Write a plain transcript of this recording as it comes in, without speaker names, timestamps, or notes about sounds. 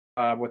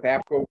with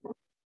APCO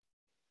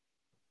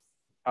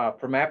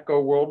from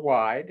APCO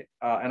Worldwide.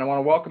 And I want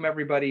to welcome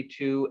everybody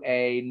to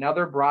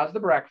another Bras the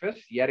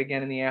Breakfast, yet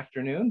again in the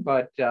afternoon,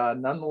 but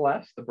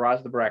nonetheless, the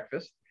Bras the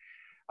Breakfast.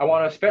 I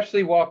want to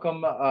especially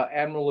welcome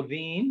Admiral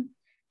Levine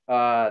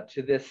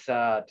to this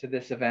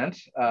event.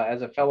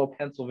 As a fellow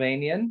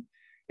Pennsylvanian,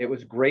 it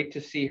was great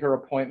to see her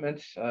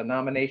appointment,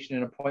 nomination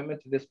and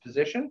appointment to this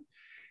position.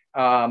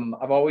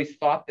 I've always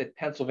thought that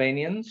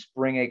Pennsylvanians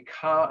bring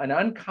an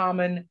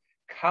uncommon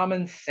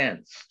common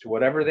sense to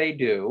whatever they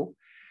do,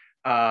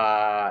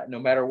 no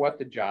matter what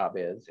the job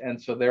is. And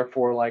so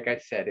therefore, like I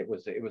said, it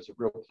was a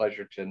real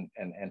pleasure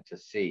to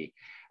see.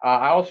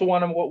 I also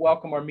want to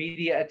welcome our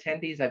media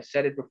attendees. I've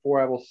said it before,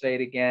 I will say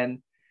it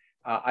again.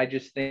 I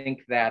just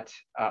think that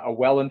a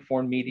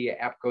well-informed media,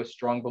 APCO is a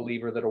strong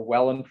believer that a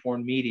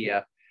well-informed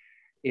media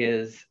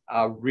is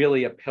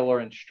really a pillar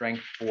and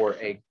strength for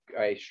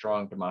a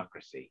strong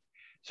democracy.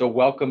 So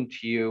welcome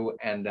to you.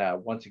 And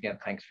once again,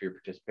 thanks for your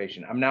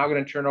participation. I'm now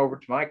going to turn over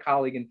to my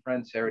colleague and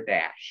friend, Sarah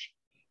Dash.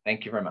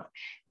 Thank you very much.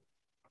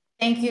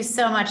 Thank you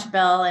so much,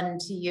 Bill, and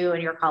to you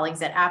and your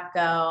colleagues at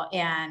APCO.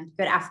 And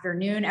good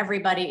afternoon,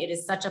 everybody. It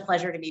is such a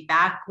pleasure to be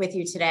back with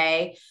you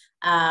today.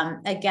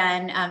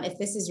 If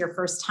this is your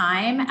first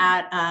time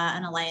at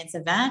an Alliance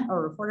event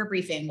or reporter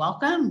briefing,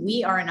 welcome.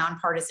 We are a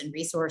nonpartisan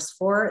resource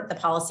for the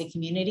policy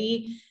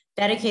community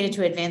dedicated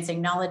to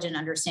advancing knowledge and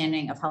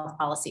understanding of health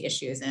policy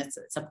issues. And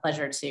it's a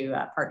pleasure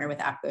to partner with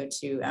APCO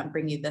to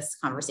bring you this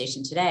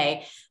conversation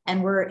today.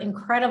 And we're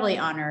incredibly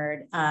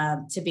honored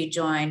to be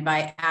joined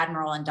by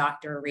Admiral and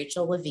Dr.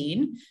 Rachel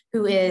Levine,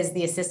 who is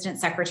the Assistant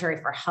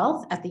Secretary for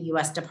Health at the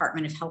U.S.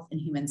 Department of Health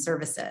and Human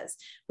Services,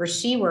 where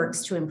she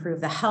works to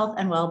improve the health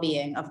and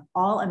well-being of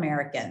all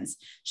Americans.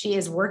 She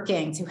is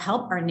working to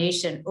help our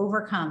nation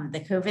overcome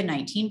the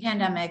COVID-19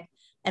 pandemic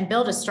and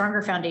build a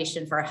stronger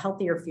foundation for a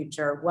healthier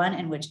future, one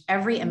in which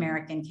every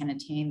American can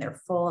attain their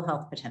full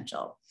health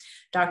potential.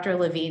 Dr.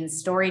 Levine's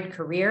storied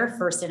career,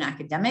 first in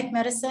academic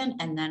medicine,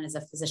 and then as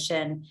a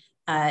physician,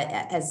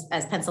 as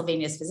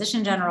Pennsylvania's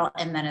Physician General,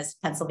 and then as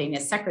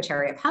Pennsylvania's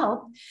Secretary of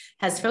Health,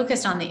 has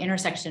focused on the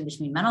intersection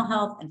between mental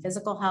health and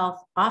physical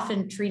health,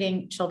 often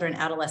treating children,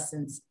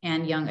 adolescents,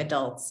 and young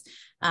adults.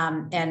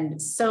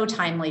 And so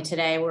timely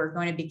today. We're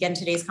going to begin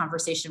today's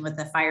conversation with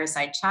a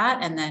fireside chat,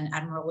 and then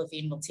Admiral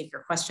Levine will take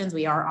your questions.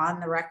 We are on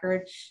the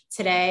record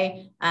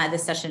today.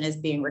 This session is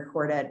being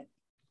recorded.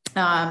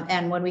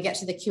 And when we get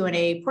to the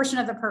Q&A portion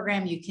of the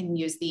program, you can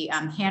use the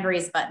hand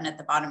raise button at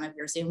the bottom of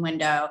your Zoom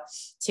window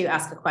to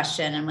ask a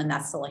question. And when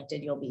that's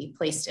selected, you'll be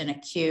placed in a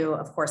queue.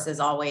 Of course, as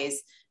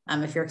always,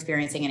 if you're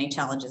experiencing any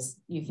challenges,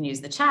 you can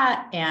use the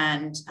chat,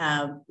 and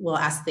we'll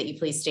ask that you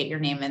please state your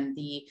name and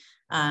the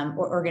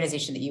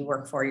organization that you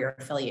work for, your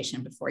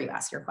affiliation, before you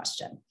ask your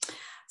question.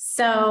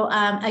 So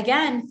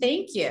again,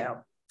 thank you.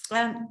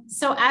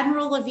 So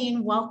Admiral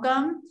Levine,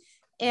 welcome.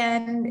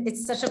 And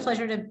it's such a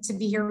pleasure to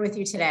be here with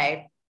you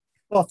today.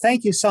 Well,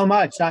 thank you so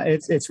much.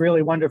 It's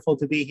really wonderful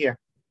to be here.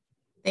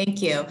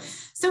 Thank you.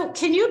 So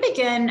can you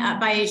begin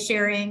by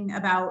sharing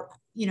about,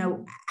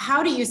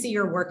 how do you see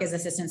your work as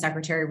Assistant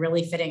Secretary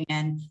really fitting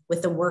in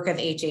with the work of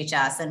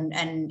HHS,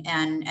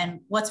 and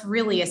what's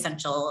really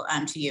essential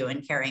to you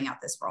in carrying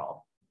out this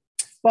role?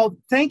 Well,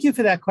 thank you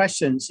for that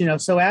question.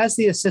 So as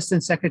the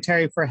Assistant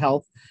Secretary for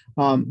Health,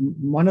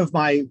 one of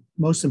my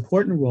most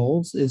important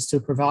roles is to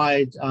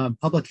provide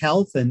public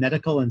health and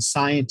medical and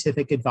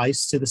scientific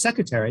advice to the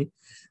Secretary.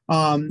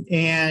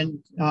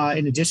 In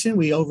addition,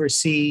 we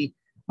oversee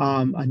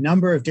a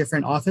number of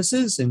different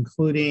offices,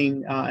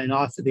 including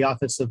the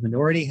Office of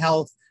Minority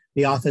Health,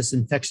 the Office of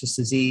Infectious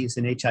Disease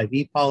and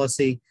HIV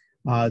Policy,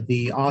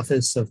 the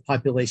Office of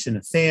Population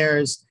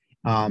Affairs,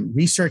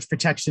 Research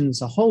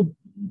Protections, a whole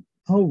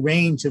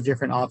range of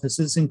different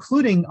offices,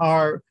 including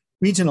our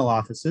regional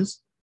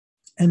offices.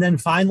 And then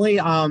finally,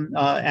 I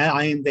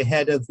am the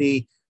head of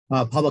the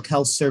Public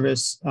Health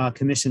Service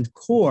Commissioned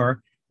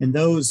Corps, and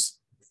those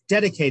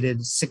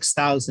dedicated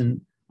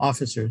 6,000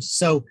 officers.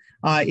 So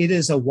it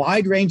is a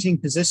wide-ranging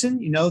position.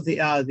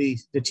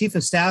 The Chief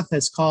of Staff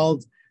has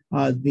called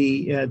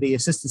the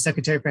Assistant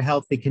Secretary for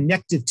Health the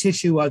connective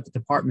tissue of the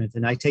department,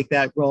 and I take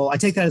that role. I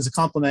take that as a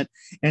compliment,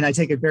 and I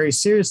take it very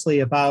seriously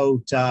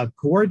about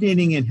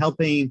coordinating and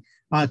helping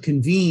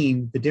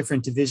convene the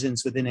different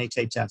divisions within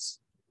HHS.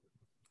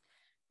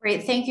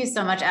 Great, thank you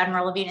so much,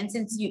 Admiral Levine. And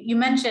since you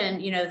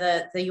mentioned,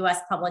 the U.S.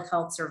 Public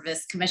Health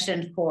Service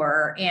Commissioned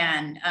Corps,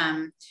 and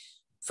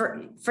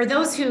for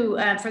those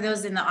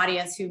in the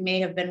audience who may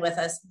have been with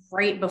us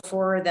right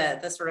before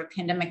the sort of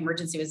pandemic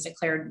emergency was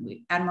declared,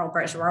 Admiral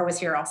Brett was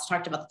here, also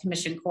talked about the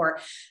Commission Corps.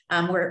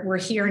 We're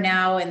here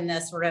now in the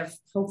sort of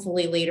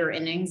hopefully later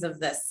innings of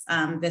this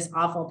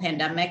awful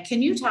pandemic.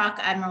 Can you talk,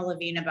 Admiral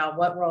Levine, about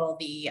what role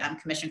the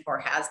Commission Corps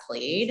has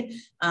played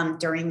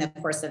during the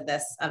course of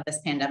this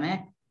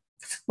pandemic?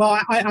 Well,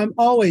 I'm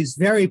always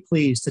very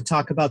pleased to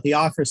talk about the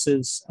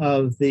offices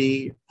of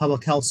the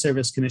Public Health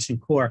Service Commission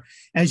Corps.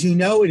 As you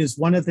know, it is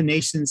one of the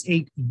nation's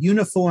 8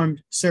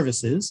 uniformed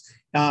services.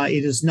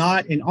 It is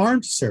not an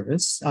armed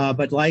service,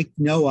 but like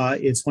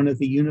NOAA, it's one of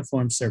the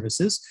uniformed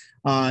services.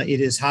 It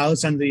is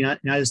housed under the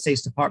United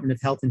States Department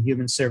of Health and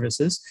Human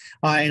Services.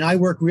 And I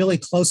work really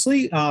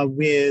closely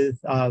with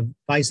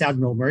Vice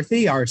Admiral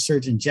Murphy, our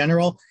Surgeon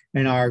General,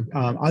 and our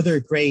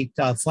other great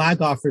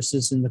flag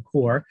officers in the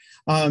Corps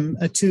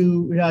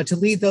to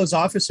lead those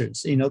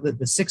officers. You know,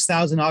 the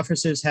 6,000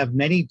 officers have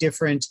many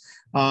different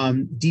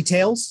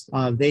details.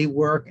 They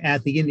work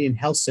at the Indian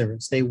Health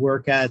Service. They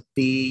work at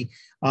the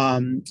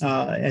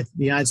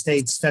United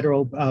States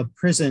federal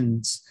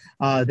prisons.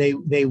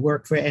 They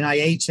work for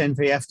NIH and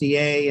for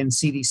FDA and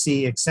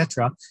CDC, et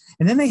cetera.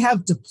 And then they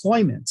have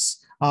deployments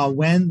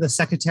when the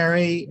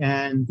Secretary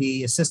and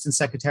the Assistant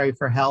Secretary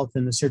for Health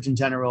and the Surgeon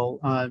General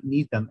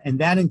need them. And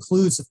that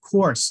includes, of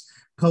course,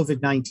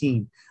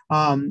 COVID-19.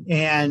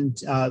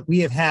 We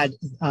have had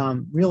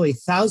really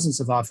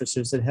thousands of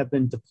officers that have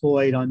been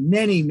deployed on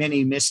many,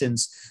 many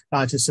missions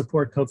to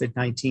support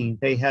COVID-19.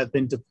 They have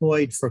been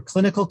deployed for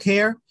clinical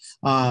care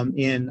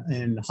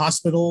in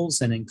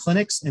hospitals and in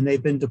clinics, and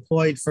they've been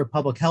deployed for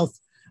public health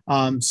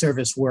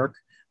service work.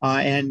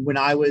 And when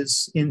I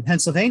was in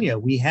Pennsylvania,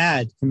 we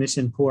had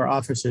Commissioned Corps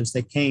officers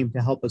that came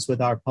to help us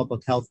with our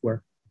public health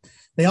work.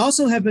 They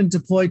also have been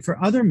deployed for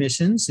other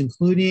missions,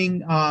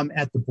 including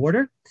at the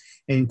border,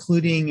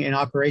 including in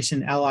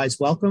Operation Allies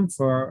Welcome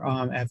for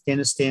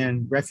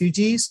Afghanistan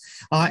refugees,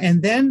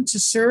 and then to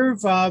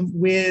serve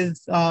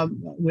with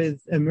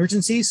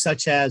emergencies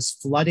such as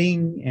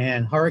flooding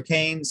and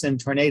hurricanes and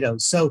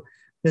tornadoes. So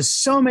there's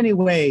so many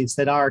ways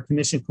that our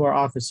Commissioned Corps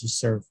officers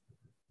serve.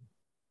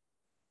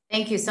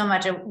 Thank you so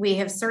much. We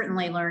have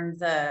certainly learned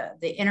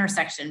the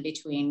intersection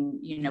between,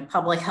 you know,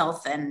 public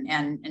health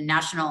and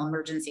national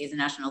emergencies and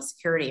national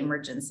security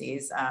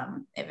emergencies,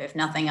 if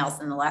nothing else,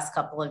 in the last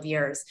couple of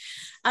years.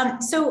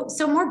 So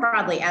more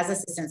broadly, as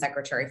Assistant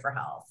Secretary for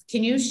Health,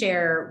 can you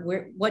share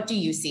what do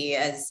you see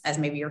as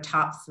maybe your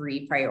top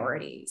 3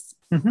 priorities?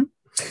 Mm-hmm.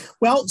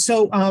 Well,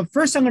 so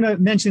first I'm going to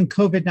mention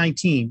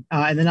COVID-19,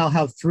 and then I'll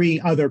have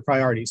 3 other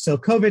priorities. So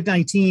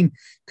COVID-19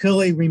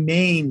 clearly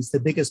remains the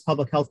biggest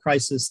public health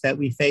crisis that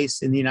we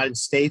face in the United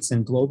States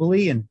and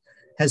globally, and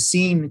has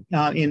seen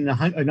in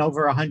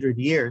over 100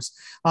 years.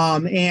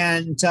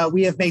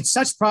 We have made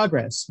such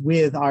progress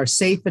with our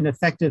safe and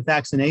effective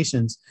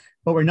vaccinations,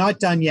 but we're not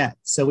done yet.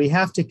 So we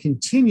have to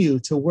continue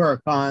to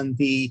work on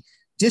the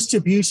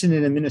distribution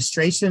and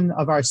administration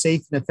of our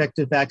safe and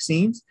effective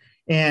vaccines.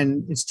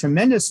 And it's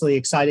tremendously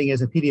exciting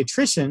as a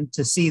pediatrician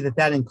to see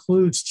that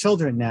includes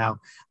children now,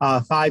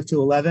 5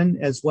 to 11,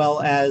 as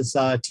well as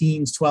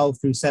teens 12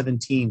 through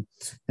 17.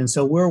 And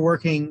so we're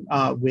working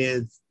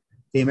with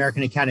the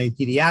American Academy of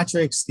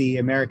Pediatrics, the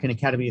American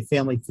Academy of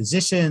Family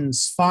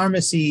Physicians,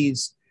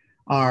 pharmacies,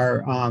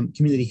 our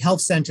community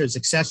health centers,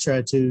 et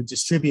cetera, to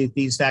distribute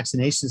these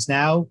vaccinations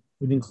now,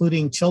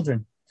 including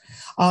children.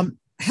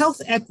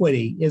 Health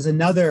equity is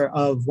another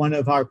of one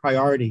of our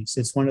priorities.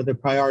 It's one of the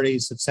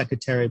priorities of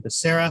Secretary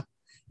Becerra.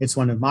 It's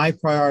one of my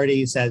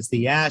priorities as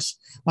the ASH.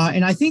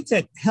 And I think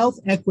that health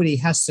equity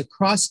has to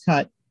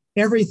cross-cut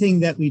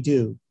everything that we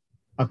do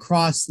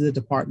across the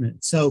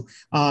department. So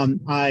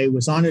I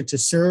was honored to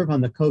serve on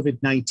the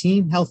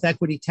COVID-19 Health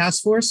Equity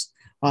Task Force.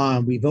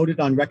 We voted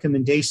on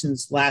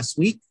recommendations last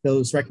week.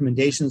 Those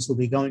recommendations will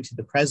be going to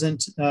the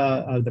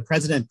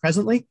president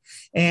presently,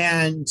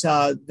 and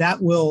that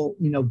will,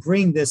 you know,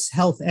 bring this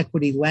health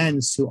equity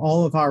lens to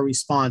all of our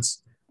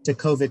response to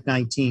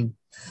COVID-19.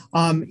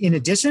 In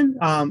addition,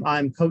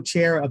 I'm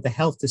co-chair of the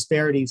Health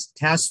Disparities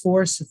Task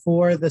Force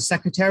for the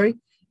Secretary,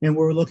 and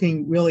we're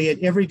looking really at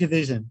every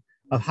division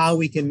of how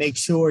we can make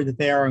sure that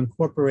they are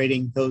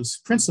incorporating those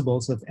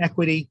principles of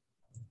equity,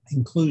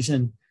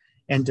 inclusion,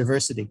 and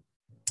diversity.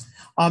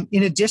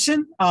 In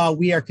addition,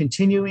 we are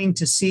continuing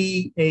to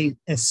see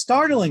a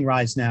startling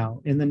rise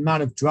now in the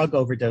amount of drug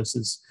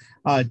overdoses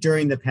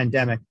during the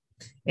pandemic.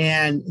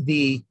 And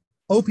the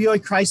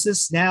opioid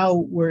crisis, now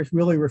we're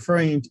really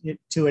referring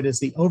to it as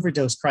the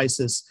overdose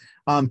crisis,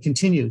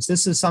 continues.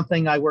 This is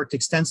something I worked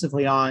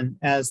extensively on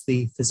as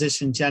the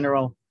Physician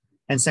General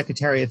and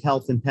Secretary of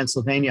Health in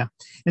Pennsylvania.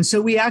 And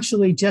so we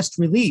actually just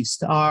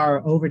released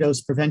our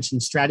overdose prevention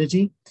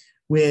strategy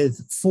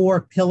with 4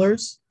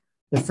 pillars.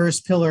 The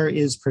first pillar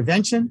is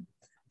prevention.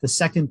 The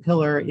second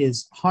pillar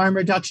is harm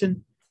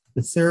reduction.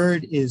 The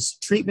third is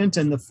treatment,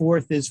 and the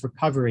fourth is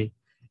recovery.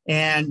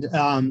 And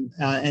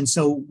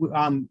so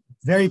I'm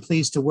very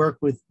pleased to work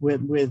with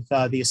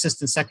the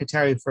Assistant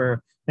Secretary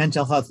for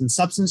Mental Health and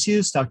Substance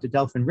Use, Dr.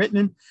 Delphin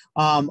Rittman,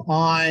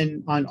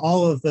 on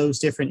all of those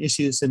different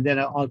issues, and then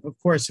of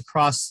course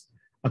across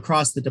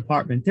the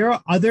department. There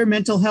are other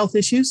mental health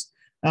issues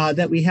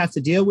that we have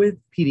to deal with: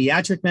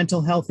 pediatric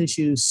mental health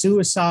issues,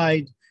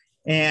 suicide.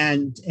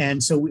 And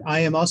so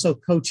I am also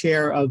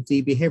co-chair of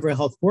the Behavioral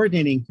Health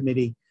Coordinating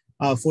Committee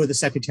for the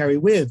Secretary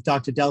with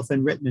Dr.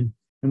 Delphin Rittman,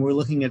 and we're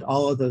looking at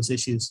all of those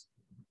issues.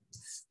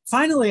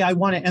 Finally, I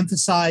want to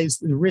emphasize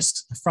the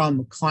risks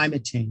from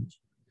climate change.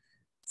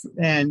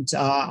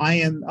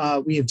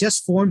 We have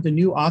just formed a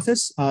new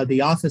office,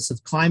 the Office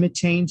of Climate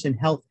Change and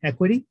Health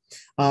Equity.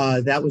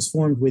 That was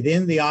formed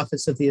within the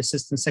Office of the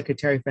Assistant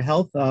Secretary for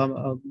Health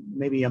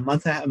maybe a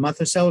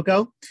month or so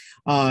ago.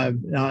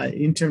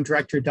 Interim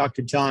Director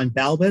Dr. John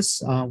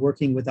Balbus,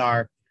 working with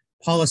our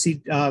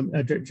Policy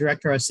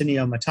Director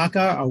Arsenio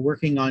Mataka, are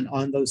working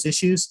on those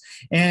issues.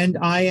 And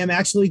I am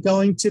actually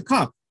going to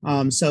COP.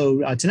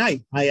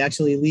 Tonight, I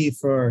actually leave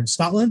for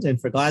Scotland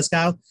and for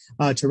Glasgow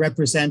to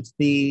represent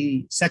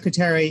the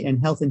Secretary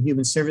and Health and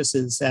Human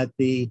Services at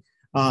the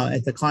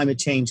Climate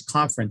Change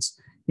Conference.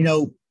 You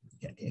know,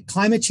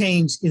 climate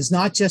change is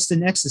not just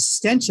an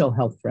existential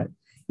health threat.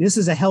 This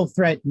is a health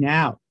threat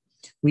now.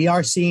 We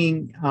are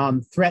seeing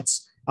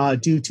threats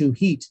due to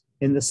heat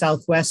in the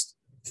Southwest,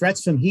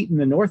 threats from heat in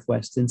the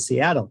Northwest in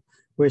Seattle.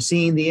 We're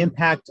seeing the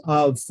impact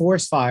of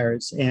forest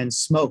fires and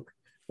smoke.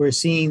 We're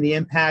seeing the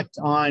impact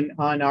on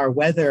our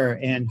weather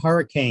and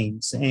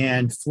hurricanes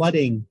and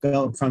flooding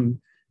go from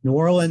New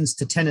Orleans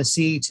to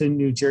Tennessee to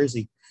New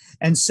Jersey.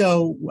 And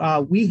so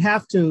we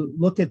have to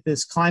look at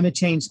this climate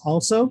change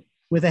also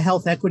with a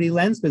health equity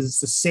lens, because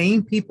it's the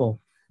same people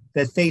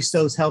that face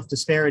those health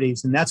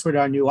disparities. And that's what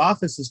our new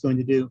office is going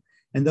to do.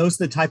 And those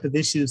are the type of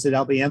issues that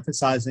I'll be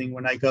emphasizing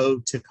when I go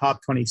to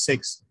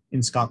COP26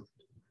 in Scotland.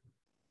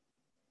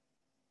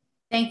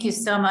 Thank you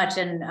so much,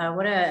 and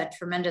what a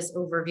tremendous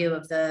overview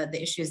of the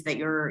issues that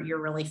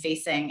you're really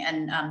facing.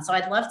 And so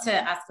I'd love to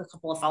ask a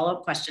couple of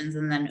follow-up questions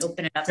and then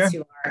open it up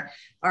to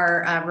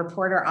our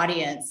reporter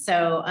audience.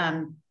 So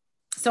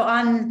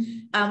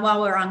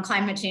while we're on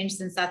climate change,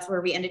 since that's where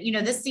we ended, you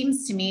know, this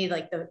seems to me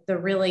like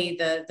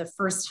the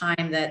first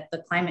time that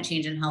the climate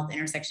change and health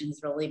intersection has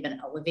really been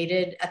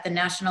elevated at the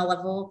national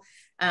level.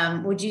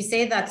 Would you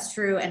say that's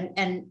true?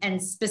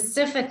 And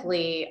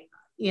specifically,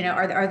 you know,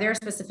 are there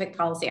specific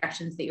policy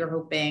actions that you're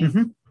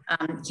hoping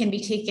can be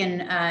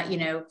taken, you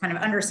know, kind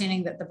of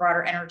understanding that the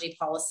broader energy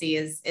policy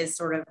is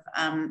sort of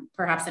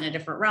perhaps in a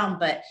different realm,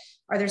 but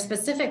are there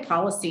specific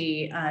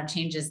policy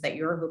changes that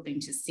you're hoping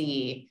to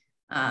see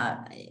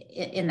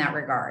in that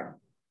regard?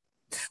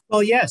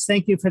 Well, yes,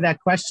 thank you for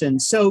that question.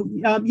 So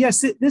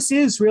yes, this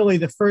is really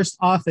the first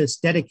office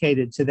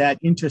dedicated to that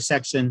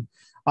intersection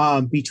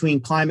between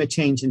climate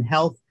change and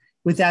health,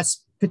 with that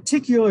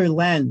particular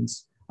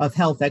lens of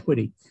health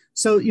equity.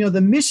 So, you know,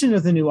 the mission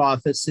of the new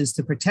office is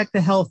to protect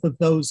the health of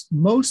those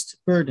most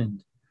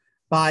burdened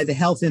by the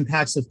health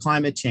impacts of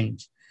climate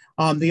change.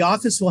 The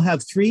office will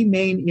have three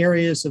main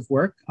areas of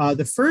work.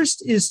 The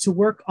first is to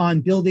work on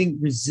building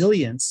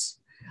resilience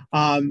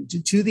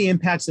to the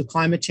impacts of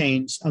climate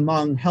change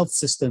among health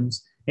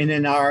systems and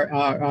in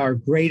our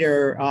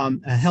greater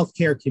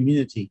healthcare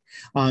community.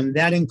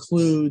 That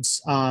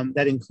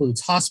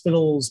includes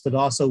hospitals, but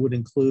also would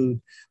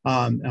include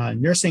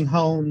nursing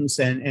homes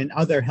and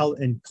other health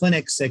and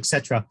clinics, et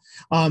cetera.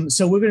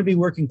 So we're going to be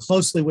working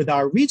closely with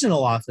our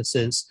regional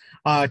offices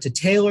to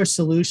tailor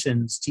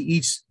solutions to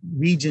each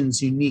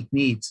region's unique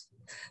needs.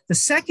 The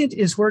second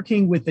is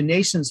working with the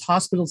nation's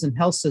hospitals and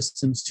health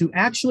systems to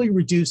actually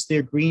reduce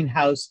their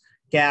greenhouse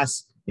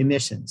gas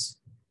emissions,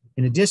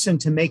 in addition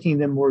to making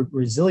them more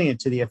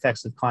resilient to the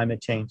effects of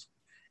climate change.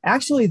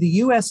 Actually, the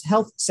US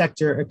health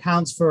sector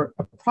accounts for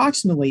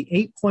approximately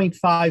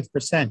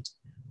 8.5%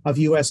 of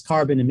US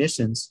carbon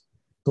emissions.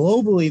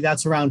 Globally,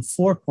 that's around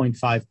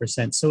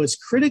 4.5%. So it's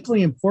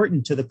critically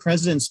important to the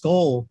president's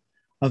goal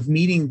of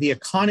meeting the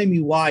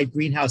economy-wide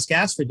greenhouse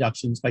gas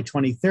reductions by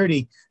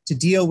 2030 to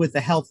deal with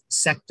the health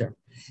sector.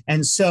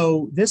 And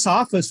so this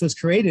office was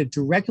created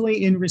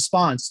directly in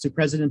response to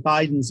President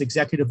Biden's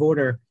executive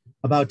order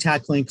about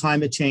tackling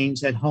climate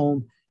change at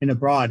home and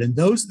abroad. And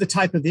those are the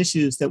type of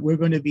issues that we're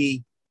going to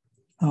be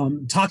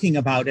talking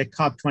about at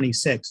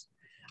COP26.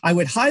 I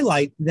would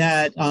highlight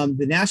that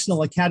the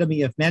National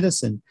Academy of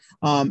Medicine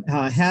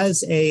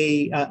has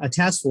a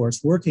task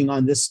force working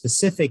on this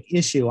specific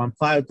issue. I'm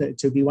proud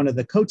to be one of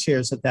the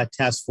co-chairs of that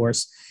task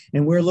force.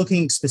 And we're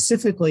looking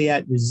specifically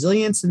at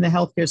resilience in the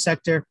healthcare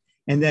sector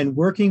and then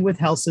working with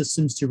health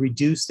systems to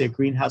reduce their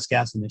greenhouse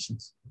gas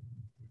emissions.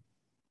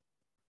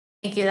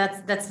 Thank you.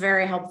 That's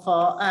very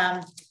helpful.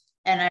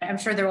 And I'm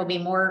sure there will be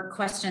more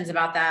questions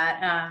about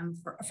that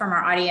from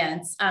our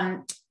audience.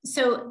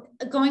 So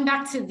going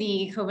back to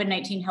the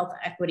COVID-19 Health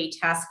Equity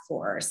Task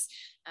Force,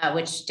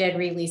 which did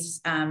release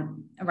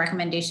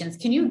recommendations,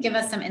 can you give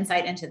us some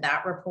insight into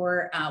that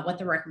report, what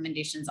the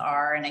recommendations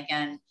are, and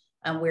again,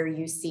 where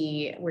you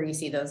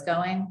see those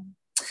going?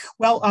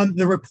 Well,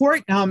 the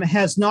report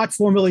has not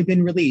formally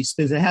been released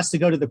because it has to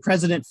go to the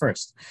president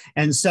first.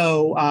 And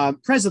so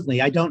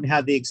presently, I don't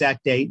have the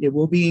exact date. It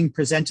will be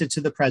presented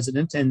to the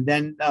president, and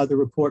then the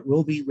report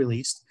will be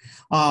released.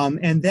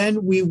 And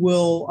then we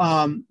will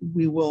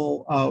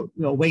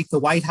await the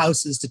White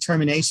House's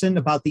determination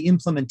about the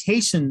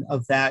implementation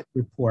of that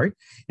report.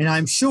 And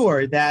I'm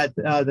sure that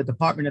the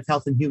Department of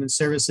Health and Human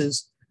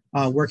Services,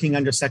 working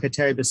under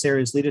Secretary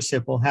Becerra's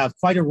leadership, will have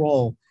quite a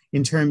role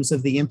in terms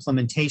of the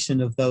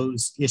implementation of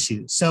those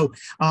issues. So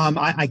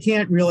I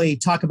can't really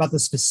talk about the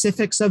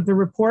specifics of the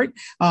report,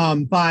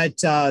 but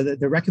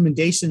the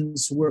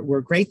recommendations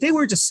were great. They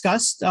were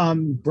discussed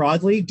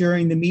broadly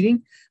during the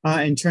meeting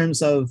in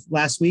terms of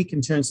last week,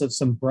 in terms of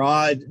some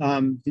broad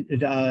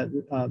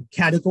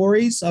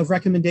categories of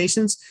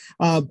recommendations,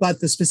 but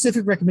the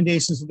specific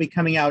recommendations will be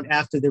coming out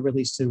after they're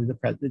released to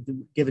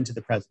given to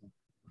the president.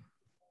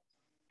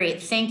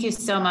 Great, thank you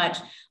so much.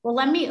 Well,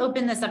 let me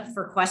open this up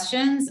for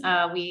questions.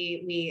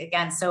 We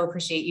again so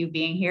appreciate you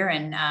being here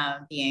and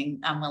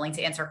being willing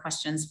to answer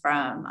questions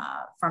from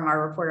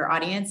our reporter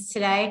audience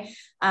today.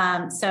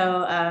 Friends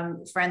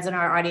in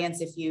our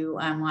audience, if you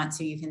want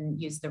to, you can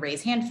use the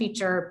raise hand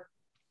feature,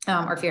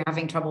 or if you're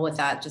having trouble with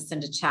that, just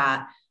send a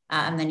chat,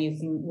 and then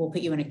we'll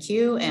put you in a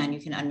queue and you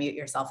can unmute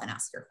yourself and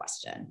ask your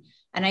question.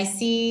 And I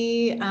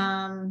see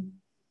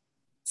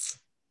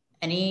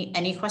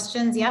any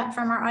questions yet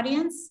from our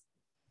audience?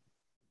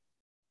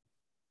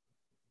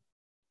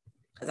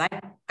 Because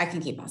I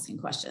can keep asking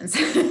questions.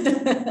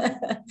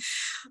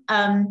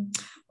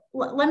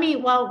 Let me,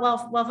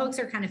 while folks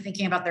are kind of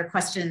thinking about their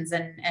questions,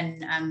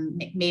 and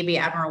maybe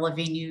Admiral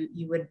Levine,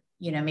 you would,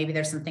 maybe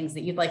there's some things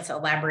that you'd like to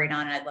elaborate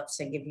on, and I'd love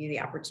to give you the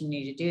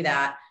opportunity to do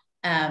that.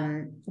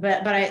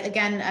 But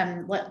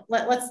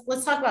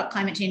let's talk about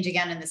climate change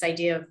again, and this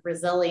idea of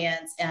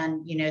resilience.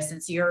 And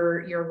since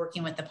you're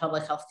working with the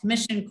Public Health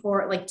Commission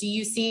Corps, like, do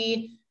you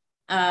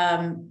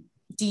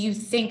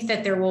think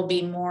that there will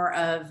be more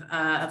of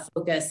a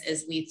focus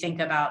as we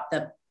think about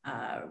the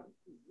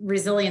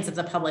resilience of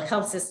the public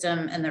health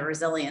system and the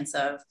resilience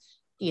of,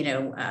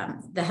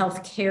 the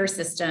healthcare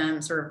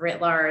system sort of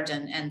writ large,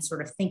 and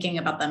sort of thinking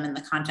about them in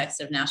the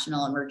context of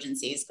national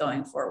emergencies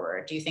going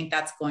forward? Do you think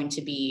that's going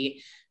to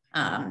be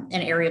an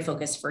area of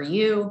focus for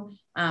you,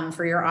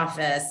 for your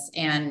office,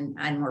 and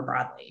more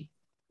broadly?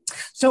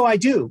 So I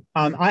do.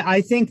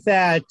 I think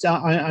that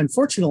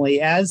unfortunately,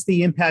 as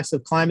the impacts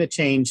of climate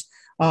change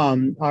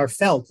are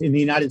felt in the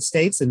United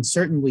States and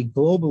certainly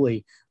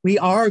globally, we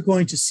are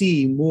going to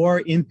see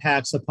more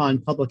impacts upon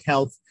public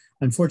health,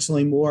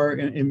 unfortunately, more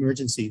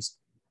emergencies.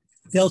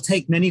 They'll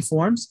take many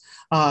forms.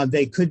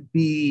 They could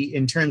be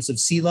in terms of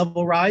sea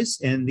level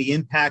rise and the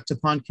impact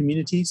upon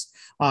communities.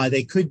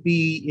 They could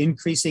be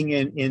increasing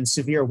in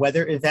severe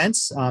weather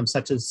events,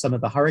 such as some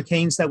of the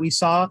hurricanes that we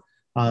saw,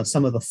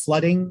 some of the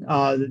flooding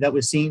that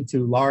we're seeing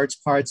through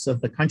large parts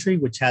of the country,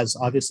 which has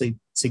obviously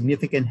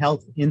significant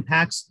health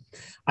impacts.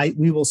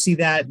 We will see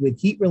that with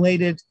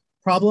heat-related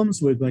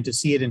problems. We're going to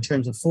see it in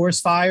terms of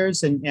forest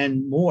fires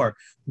and more.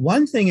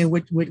 One thing in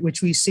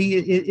which we see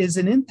is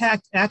an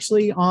impact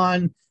actually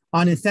on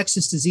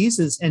infectious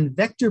diseases and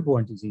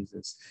vector-borne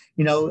diseases.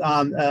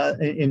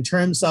 In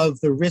terms of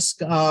the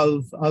risk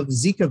of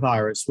Zika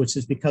virus, which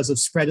is because of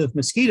spread of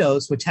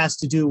mosquitoes, which has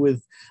to do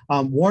with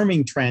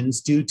warming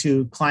trends due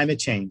to climate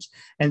change.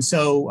 And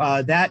so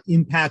that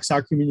impacts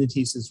our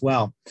communities as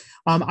well.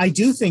 I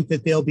do think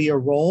that there'll be a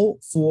role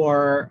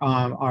for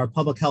our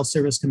Public Health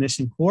Service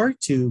Commission Corps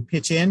to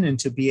pitch in and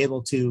to be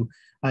able to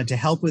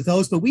help with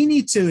those, but we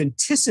need to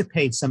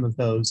anticipate some of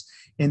those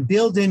and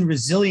build in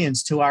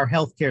resilience to our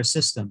healthcare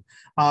system.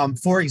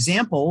 For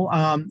example,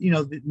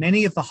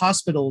 many of the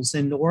hospitals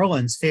in New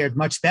Orleans fared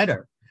much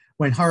better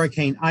when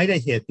Hurricane Ida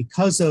hit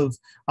because of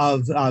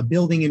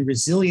building in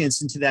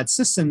resilience into that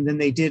system than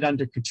they did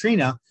under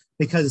Katrina,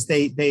 because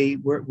they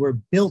were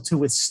built to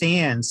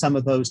withstand some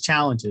of those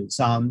challenges,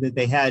 that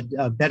they had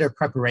better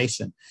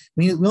preparation.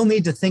 We'll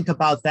need to think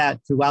about that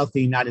throughout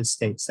the United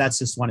States. That's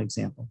just one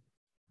example.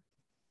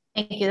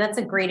 Thank you. That's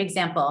a great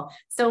example.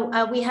 So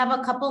we have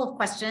a couple of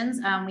questions.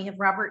 We have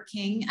Robert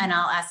King, and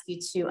I'll ask you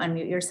to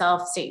unmute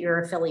yourself, state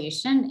your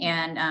affiliation,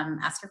 and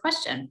ask your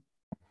question.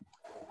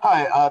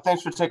 Hi,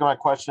 thanks for taking my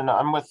question.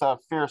 I'm with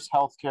Fierce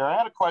Healthcare. I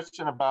had a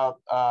question about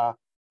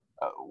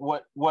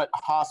what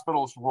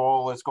hospitals'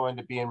 role is going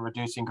to be in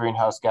reducing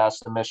greenhouse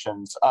gas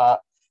emissions.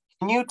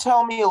 Can you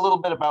tell me a little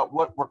bit about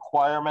what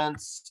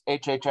requirements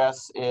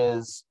HHS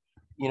is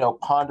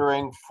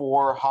pondering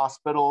for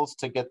hospitals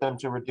to get them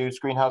to reduce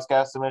greenhouse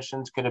gas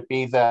emissions? Could it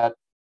be that,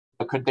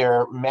 could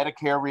their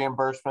Medicare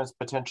reimbursements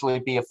potentially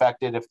be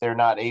affected if they're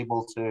not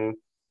able to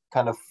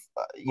kind of,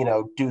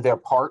 do their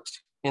part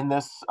in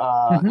this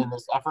in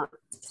this effort?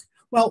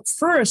 Well,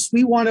 first,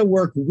 we want to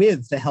work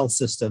with the health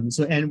systems,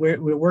 and we're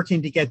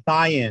working to get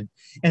buy-in.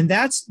 And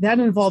that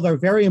involved our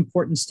very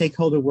important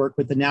stakeholder work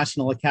with the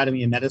National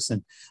Academy of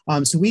Medicine.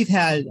 So we've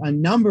had a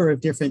number of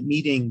different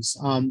meetings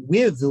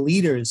with the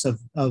leaders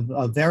of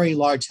very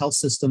large health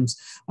systems,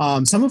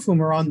 some of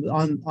whom are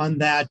on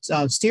that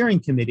steering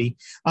committee,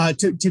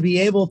 to be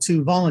able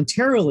to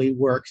voluntarily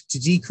work to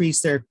decrease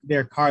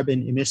their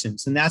carbon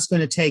emissions. And that's going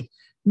to take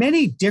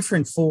many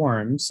different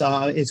forms.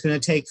 It's going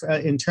to take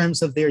in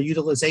terms of their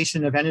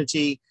utilization of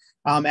energy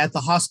at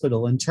the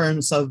hospital, in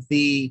terms of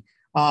the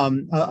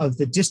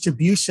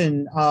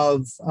distribution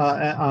of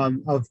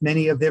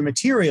many of their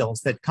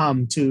materials that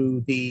come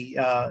to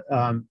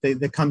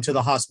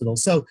the hospital.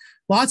 So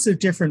lots of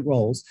different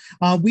roles.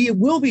 We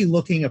will be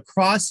looking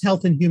across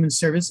health and human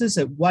services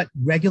at what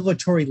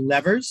regulatory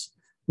levers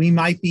we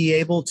might be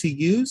able to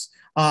use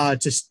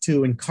just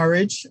to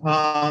encourage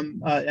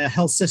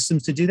health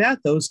systems to do that.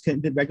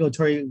 The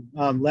regulatory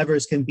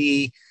levers can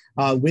be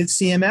with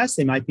CMS,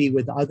 they might be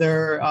with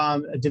other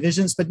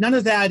divisions, but none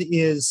of that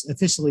is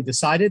officially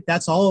decided.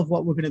 That's all of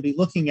what we're going to be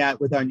looking at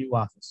with our new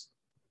office.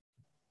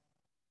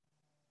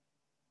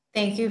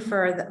 Thank you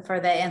for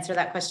the answer to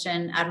that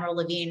question, Admiral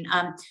Levine.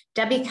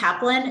 Debbie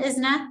Kaplan is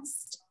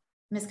next.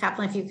 Ms.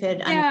 Kaplan, if you could.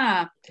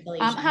 Yeah.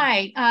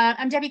 Hi,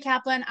 I'm Debbie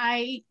Kaplan.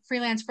 I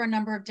freelance for a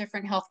number of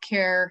different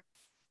healthcare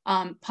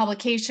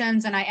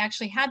publications, and I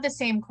actually had the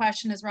same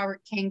question as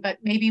Robert King, but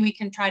maybe we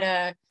can try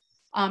to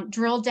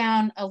drill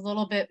down a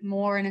little bit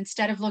more, and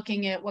instead of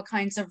looking at what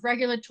kinds of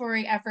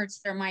regulatory efforts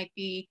there might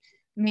be,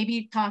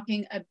 maybe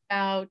talking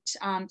about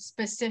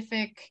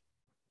specific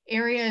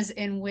areas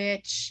in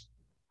which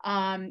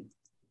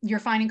you're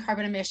finding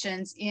carbon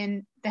emissions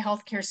in the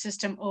healthcare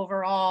system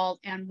overall,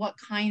 and what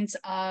kinds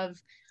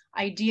of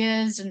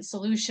ideas and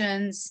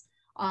solutions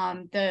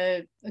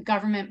the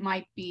government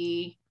might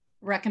be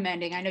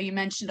recommending. I know you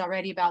mentioned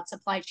already about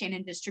supply chain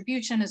and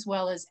distribution, as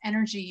well as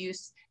energy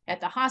use at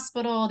the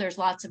hospital. There's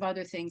lots of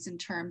other things in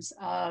terms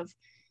of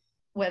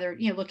whether,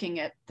 looking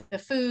at the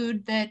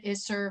food that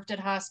is served at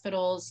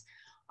hospitals,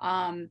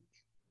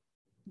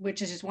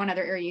 which is just one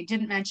other area you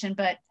didn't mention,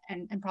 but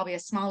and probably a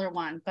smaller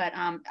one. But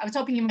I was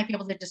hoping you might be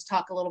able to just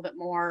talk a little bit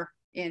more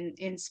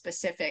in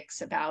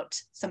specifics about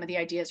some of the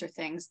ideas or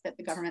things that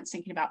the government's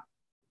thinking about.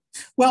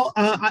 Well,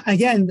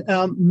 again,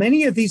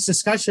 many of these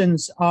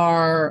discussions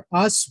are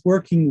us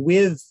working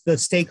with the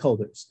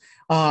stakeholders,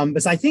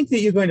 because I think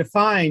that you're going to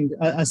find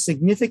a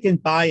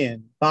significant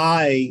buy-in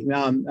by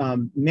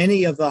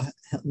many of the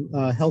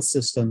health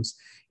systems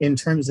in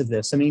terms of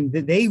this. I mean,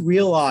 they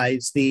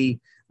realize the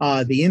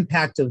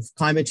impact of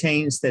climate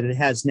change that it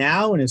has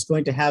now and is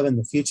going to have in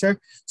the future.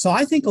 So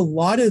I think a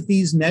lot of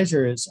these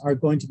measures are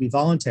going to be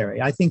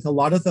voluntary. I think a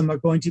lot of them are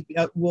going to be,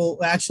 will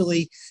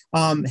actually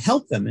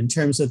help them in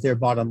terms of their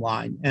bottom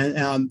line.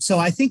 And so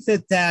I think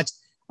that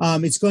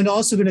it's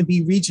also going to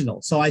be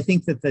regional. So I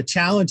think that the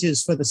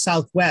challenges for the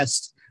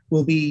Southwest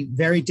will be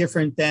very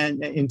different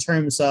than in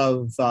terms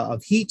of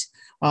heat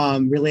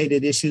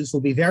related issues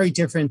will be very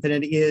different than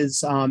it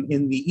is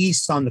in the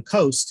East on the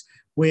coast,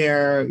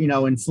 where,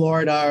 in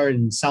Florida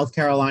and South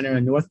Carolina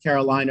and North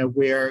Carolina,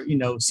 where,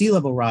 sea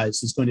level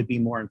rise is going to be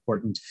more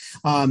important.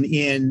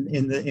 In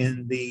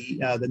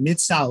the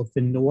Mid-South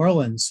in New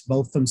Orleans,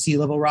 both from sea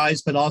level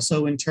rise, but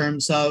also in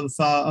terms of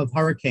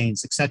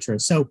hurricanes, et cetera.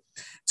 So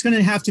it's going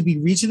to have to be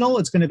regional.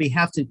 It's going to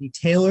have to be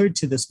tailored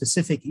to the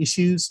specific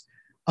issues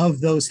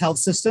of those health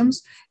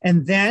systems.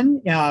 And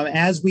then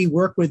as we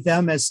work with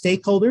them as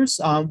stakeholders,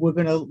 we're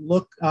going to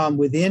look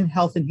within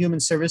Health and Human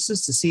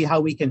Services to see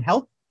how we can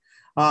help.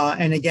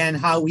 And again,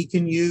 how we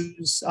can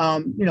use,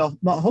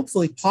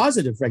 hopefully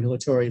positive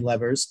regulatory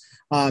levers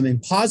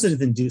and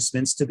positive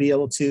inducements to be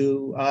able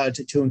to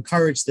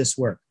encourage this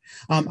work.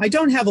 I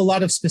don't have a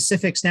lot of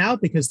specifics now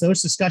because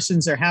those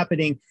discussions are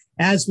happening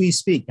as we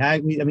speak. I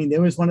mean,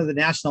 there was one of the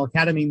National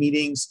Academy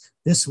meetings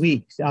this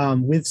week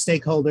with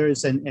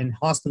stakeholders and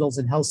hospitals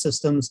and health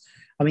systems.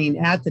 I mean,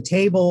 at the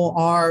table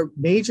are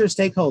major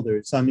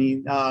stakeholders. I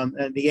mean,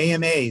 the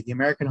AMA, the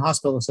American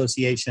Hospital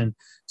Association,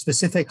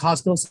 specific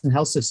hospitals and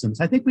health systems.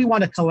 I think we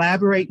want to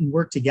collaborate and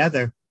work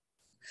together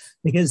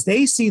because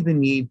they see the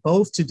need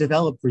both to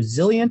develop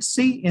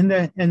resiliency in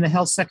the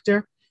health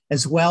sector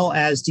as well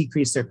as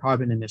decrease their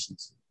carbon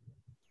emissions.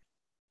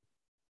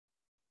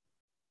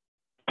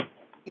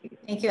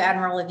 Thank you,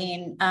 Admiral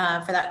Levine,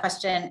 for that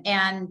question.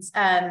 And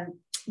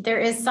there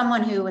is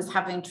someone who was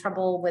having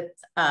trouble with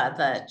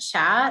the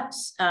chat,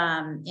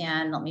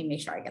 and let me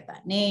make sure I get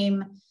that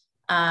name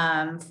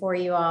for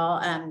you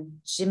all.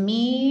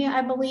 Jimmy,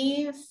 I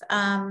believe.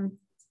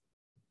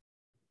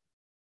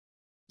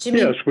 Jimmy.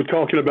 Yes, we're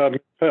talking about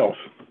health.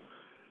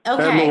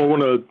 Okay. Admiral, I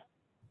want to.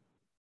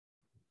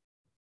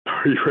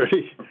 Are you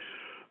ready?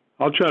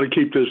 I'll try to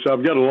keep this.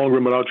 I've got a long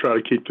one, but I'll try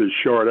to keep this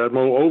short.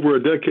 Admiral, over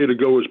a decade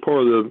ago, as part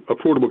of the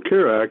Affordable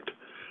Care Act,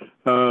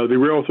 the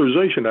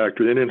Reauthorization Act,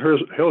 the Indian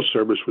Health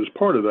Service was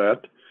part of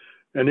that.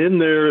 And in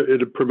there,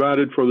 it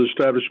provided for the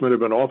establishment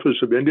of an Office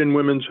of Indian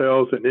Women's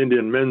Health and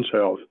Indian Men's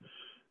Health.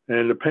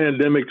 And the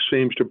pandemic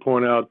seems to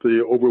point out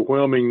the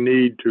overwhelming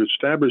need to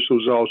establish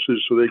those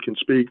offices so they can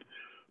speak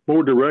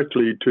more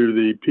directly to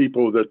the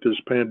people that this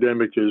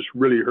pandemic is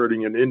really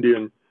hurting in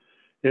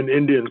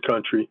Indian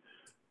country.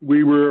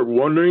 We were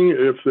wondering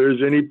if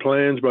there's any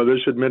plans by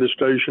this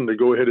administration to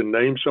go ahead and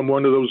name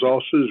someone of those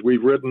offices.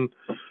 We've written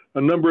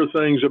a number of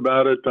things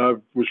about it. I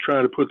was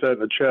trying to put that in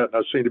the chat, and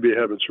I seem to be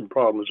having some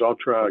problems. I'll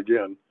try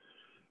again.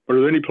 Are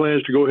there any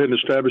plans to go ahead and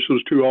establish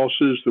those two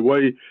offices? The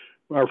way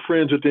our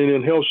friends at the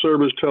Indian Health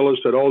Service tell us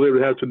that all they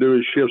would have to do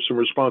is shift some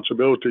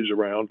responsibilities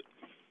around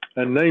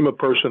and name a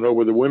person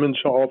over the women's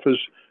office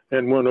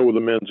and one over the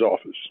men's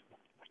office.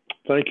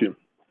 Thank you.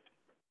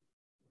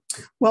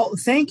 Well,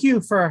 thank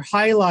you for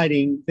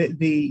highlighting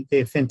the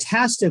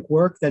fantastic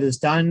work that is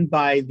done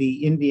by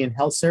the Indian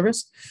Health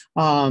Service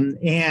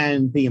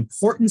and the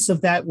importance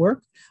of that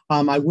work.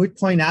 I would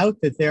point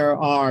out that there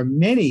are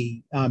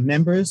many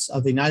members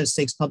of the United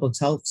States Public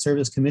Health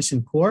Service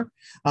Commission Corps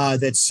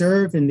that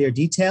serve in their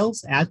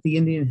details at the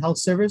Indian Health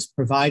Service,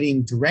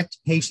 providing direct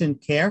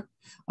patient care,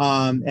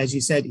 as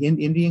you said, in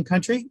Indian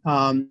country.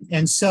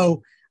 And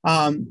so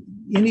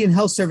Indian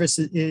Health Service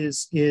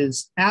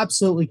is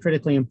absolutely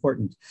critically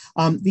important.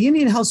 The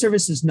Indian Health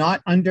Service is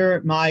not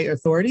under my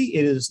authority.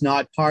 It is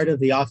not part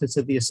of the Office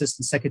of the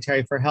Assistant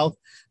Secretary for Health.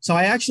 So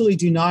I actually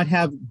do not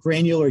have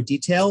granular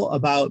detail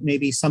about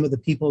maybe some of the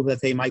people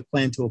that they might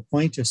plan to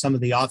appoint or some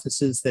of the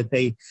offices that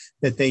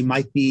they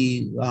might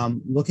be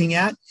looking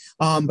at.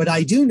 But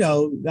I do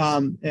know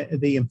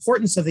the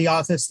importance of the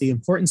office to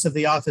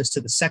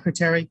the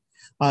Secretary,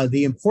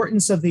 the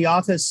importance of the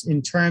office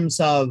in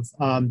terms of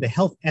the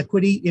health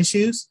equity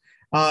issues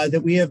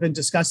that we have been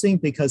discussing,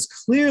 because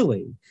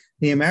clearly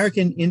the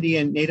American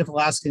Indian Native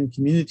Alaskan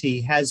community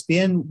has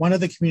been one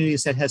of the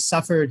communities that has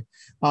suffered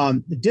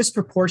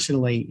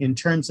disproportionately in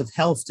terms of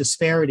health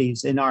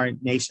disparities in our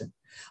nation.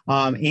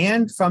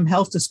 And from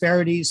health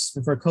disparities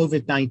for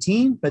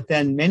COVID-19, but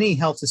then many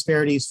health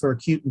disparities for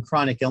acute and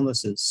chronic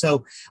illnesses.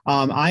 So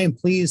I am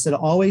pleased that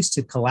always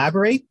to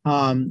collaborate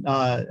and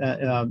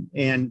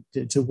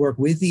to work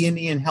with the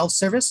Indian Health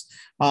Service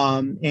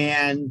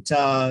and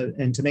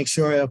to make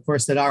sure, of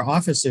course, that our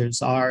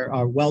officers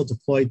are well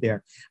deployed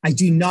there. I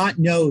do not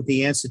know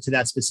the answer to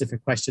that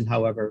specific question,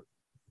 however.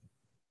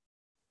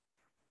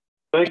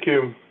 Thank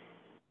you.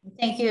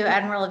 Thank you,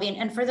 Admiral Levine.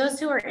 And for those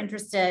who are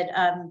interested,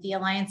 the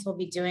Alliance will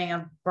be doing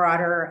a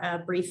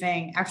broader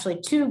briefing, actually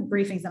 2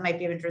 briefings that might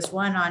be of interest,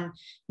 one on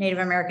Native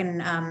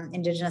American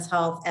Indigenous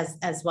health,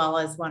 as well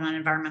as one on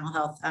environmental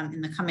health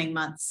in the coming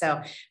months.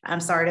 So I'm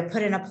sorry to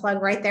put in a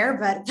plug right there,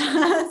 but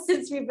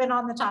since we've been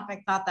on the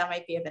topic, thought that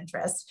might be of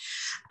interest.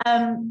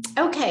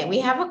 Okay, we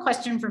have a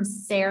question from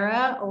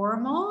Sarah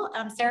Ormal.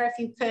 Sarah, if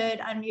you could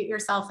unmute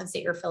yourself and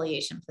state your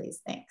affiliation,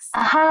 please. Thanks.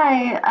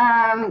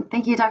 Hi,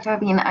 thank you, Dr.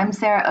 Levine. I'm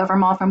Sarah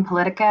Overmall from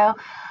Politico.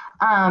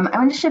 I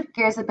want to shift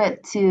gears a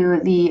bit to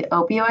the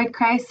opioid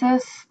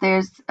crisis.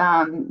 There's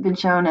been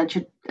shown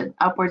an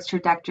upwards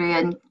trajectory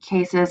in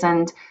cases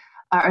and,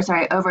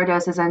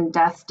 overdoses and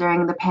deaths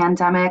during the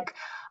pandemic.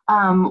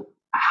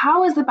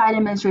 How is the Biden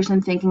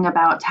administration thinking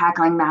about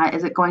tackling that?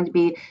 Is it going to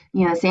be,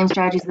 the same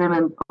strategies that have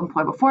been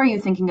employed before? Are you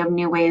thinking of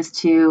new ways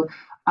to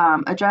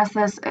address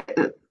this,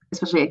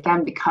 especially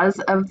again because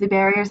of the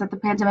barriers that the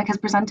pandemic has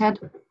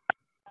presented?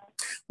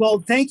 Well,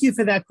 thank you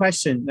for that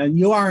question.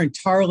 You are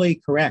entirely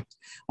correct.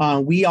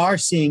 We are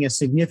seeing a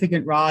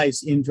significant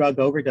rise in drug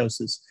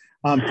overdoses.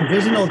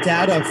 Provisional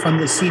data from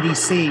the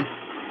CDC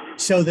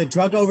show that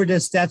drug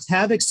overdose deaths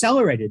have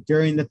accelerated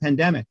during the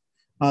pandemic.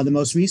 The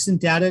most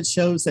recent data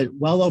shows that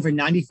well over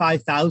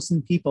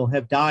 95,000 people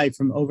have died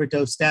from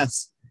overdose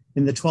deaths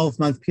in the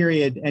 12-month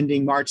period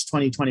ending March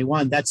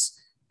 2021.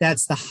 That's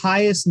the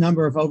highest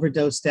number of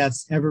overdose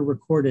deaths ever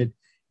recorded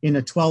in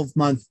a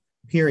 12-month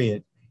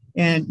period.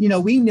 And,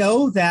 we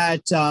know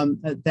that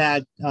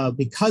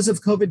because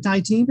of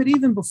COVID-19, but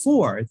even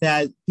before,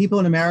 that people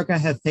in America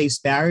have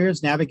faced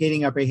barriers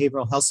navigating our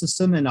behavioral health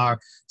system and our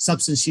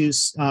substance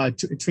use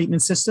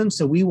treatment system.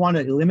 So we want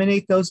to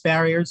eliminate those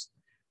barriers.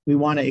 We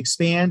want to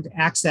expand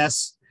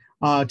access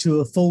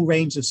to a full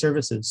range of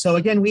services. So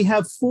again, we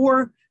have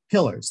 4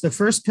 pillars. The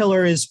first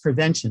pillar is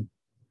prevention.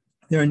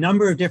 There are a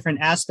number of different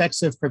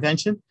aspects of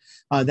prevention.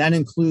 That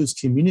includes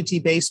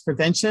community-based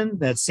prevention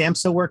that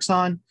SAMHSA works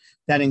on.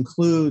 That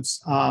includes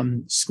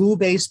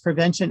school-based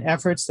prevention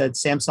efforts that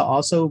SAMHSA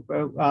also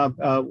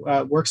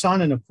works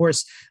on. And of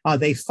course,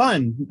 they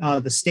fund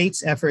the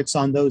state's efforts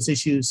on those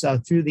issues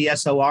through the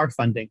SOR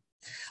funding.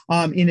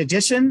 In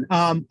addition,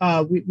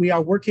 we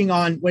are working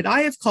on what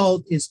I have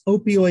called is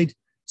opioid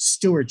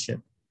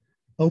stewardship.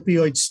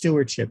 Opioid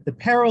stewardship. The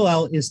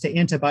parallel is to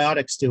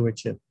antibiotic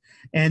stewardship.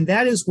 And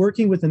that is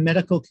working with the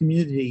medical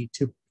community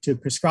to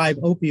prescribe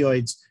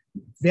opioids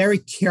very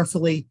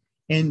carefully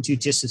and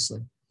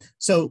judiciously.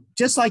 So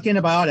just like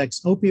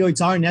antibiotics,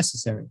 opioids are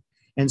necessary.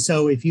 And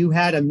so if you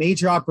had a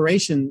major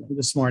operation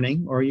this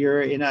morning, or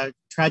you're in a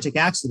tragic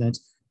accident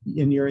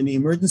and you're in the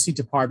emergency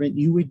department,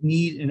 you would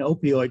need an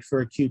opioid for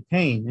acute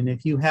pain. And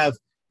if you have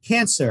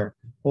cancer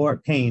or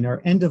pain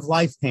or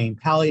end-of-life pain,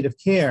 palliative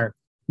care,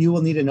 you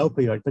will need an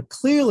opioid. But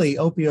clearly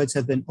opioids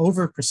have been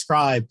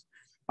overprescribed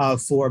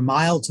for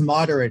mild to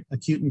moderate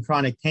acute and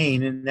chronic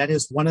pain. And that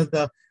is one of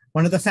the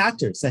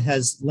factors that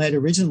has led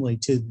originally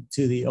to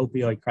the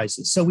opioid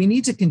crisis. So we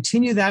need to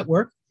continue that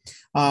work.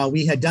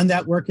 We had done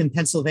that work in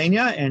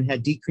Pennsylvania and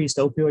had decreased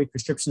opioid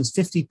prescriptions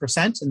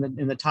 50%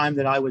 in the time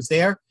that I was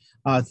there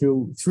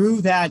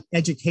through that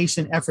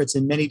education efforts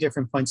in many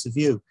different points of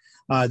view.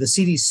 The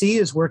CDC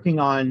is working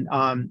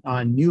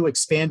on new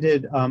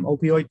expanded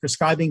opioid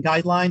prescribing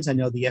guidelines. I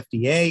know the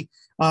FDA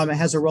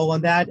has a role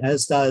in that,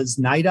 as does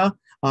NIDA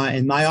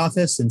in my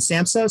office and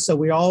SAMHSA. So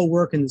we all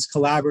work in this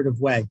collaborative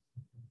way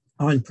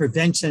on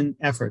prevention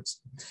efforts.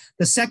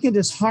 The second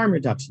is harm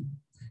reduction.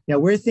 Now,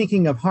 we're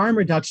thinking of harm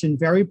reduction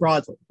very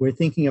broadly. We're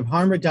thinking of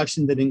harm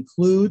reduction that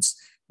includes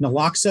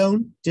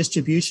naloxone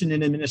distribution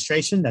and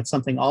administration. That's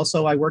something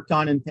also I worked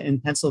on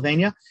in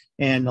Pennsylvania.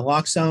 And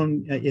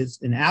naloxone is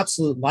an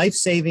absolute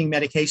life-saving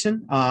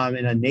medication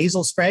in a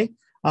nasal spray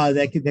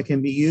that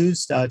can be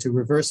used to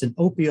reverse an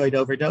opioid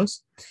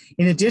overdose.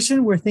 In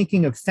addition, we're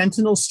thinking of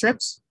fentanyl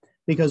strips,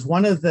 because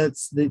one of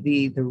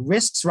the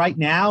risks right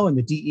now, and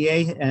the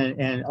DEA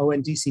and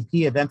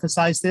ONDCP have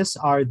emphasized this,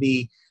 are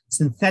the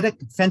synthetic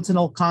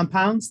fentanyl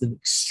compounds, the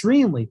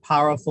extremely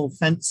powerful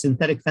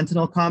synthetic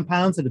fentanyl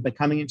compounds that have been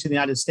coming into the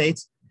United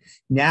States.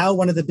 Now,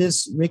 one of the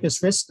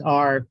biggest risks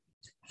are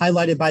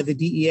highlighted by the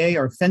DEA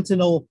are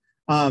fentanyl,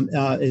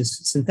 is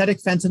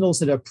synthetic fentanyls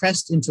that are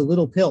pressed into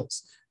little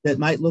pills that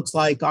might look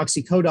like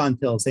oxycodone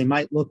pills. They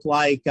might look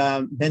like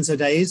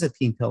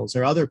benzodiazepine pills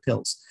or other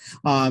pills.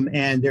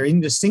 And they're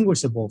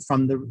indistinguishable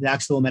from the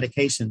actual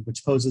medication,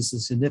 which poses a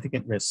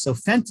significant risk. So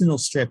fentanyl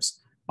strips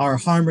are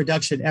harm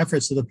reduction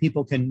efforts so that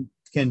people can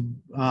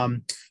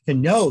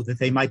know that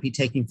they might be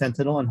taking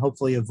fentanyl and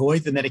hopefully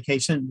avoid the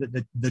medication,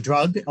 the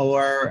drug,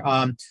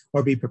 or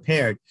be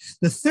prepared.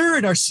 The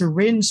third are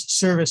syringe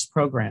service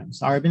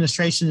programs. Our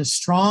administration is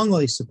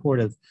strongly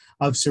supportive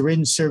of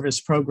syringe service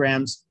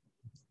programs,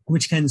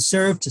 which can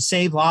serve to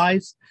save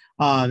lives,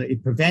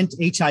 prevent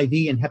HIV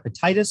and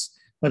hepatitis,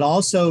 but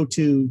also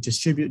to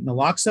distribute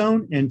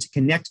naloxone and to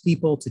connect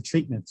people to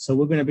treatment. So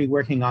we're going to be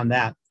working on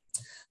that.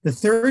 The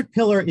third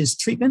pillar is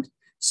treatment.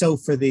 So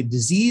for the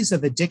disease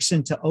of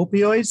addiction to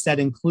opioids, that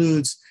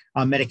includes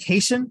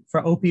medication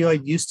for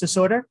opioid use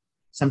disorder,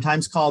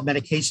 sometimes called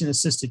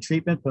medication-assisted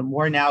treatment, but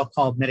more now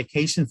called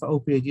medication for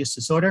opioid use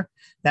disorder.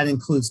 That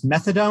includes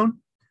methadone,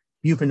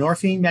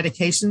 buprenorphine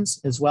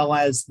medications, as well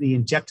as the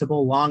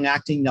injectable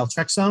long-acting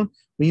naltrexone.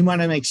 We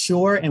want to make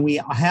sure, and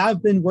we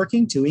have been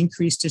working to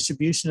increase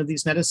distribution of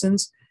these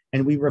medicines,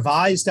 and we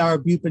revised our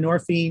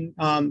buprenorphine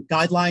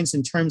guidelines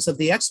in terms of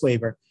the X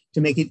waiver to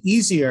make it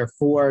easier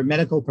for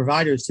medical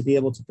providers to be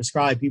able to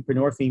prescribe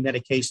buprenorphine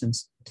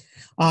medications.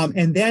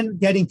 And then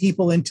getting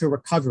people into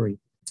recovery.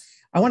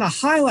 I want to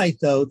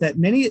highlight, though,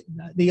 that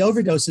the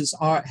overdoses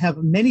have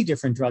many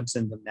different drugs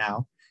in them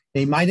now.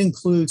 They might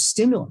include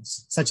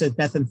stimulants, such as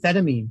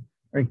methamphetamine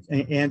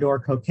or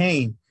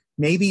cocaine,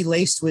 maybe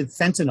laced with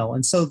fentanyl.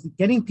 And so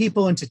getting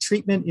people into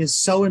treatment is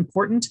so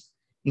important,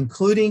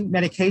 including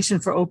medication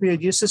for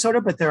opioid use disorder,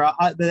 but there are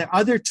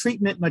other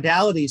treatment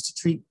modalities to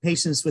treat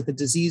patients with the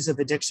disease of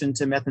addiction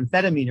to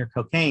methamphetamine or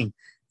cocaine.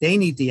 They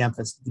need to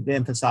be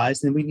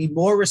emphasized, and we need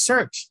more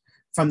research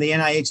from the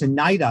NIH and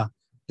NIDA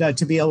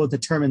to be able to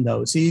determine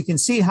those. So you can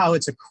see how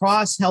it's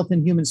across Health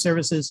and Human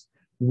Services,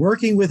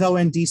 working with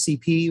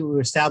ONDCP, who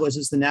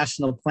establishes the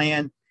national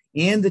plan,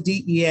 and the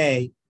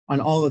DEA on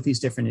all of these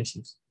different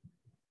issues.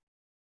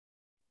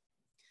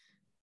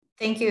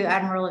 Thank you,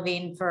 Admiral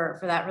Levine, for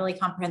that really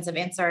comprehensive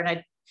answer. And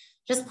I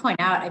just point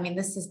out, I mean,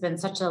 this has been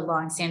such a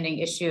longstanding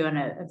issue and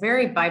a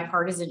very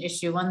bipartisan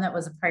issue, one that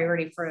was a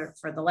priority for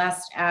the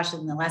last ASH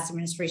and the last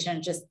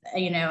administration. Just,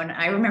 and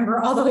I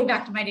remember all the way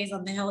back to my days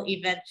on the Hill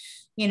even,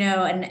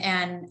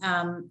 and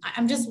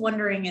I'm just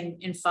wondering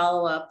in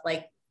follow-up,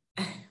 like,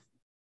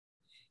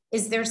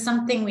 is there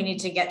something we need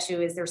to get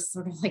to? Is there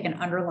sort of like an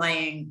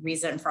underlying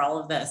reason for all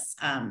of this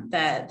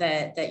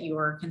that you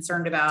are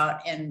concerned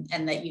about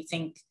and that you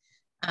think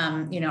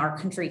our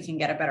country can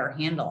get a better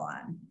handle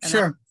on? And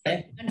sure.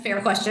 That's an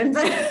unfair question,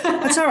 but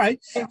that's all right.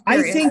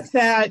 I think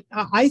that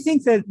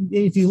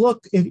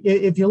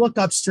if you look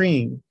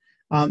upstream,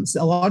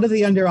 a lot of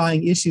the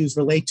underlying issues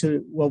relate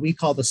to what we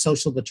call the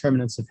social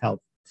determinants of health,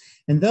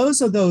 and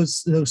those are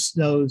those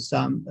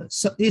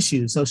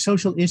issues, those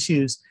social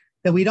issues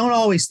that we don't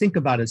always think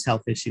about as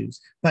health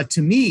issues, but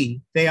to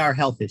me, they are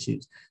health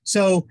issues.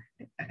 So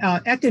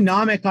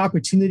economic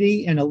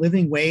opportunity and a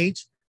living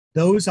wage,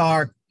 those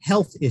are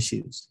health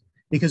issues,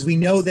 because we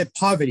know that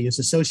poverty is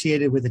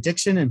associated with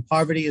addiction and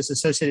poverty is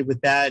associated with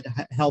bad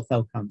health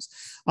outcomes.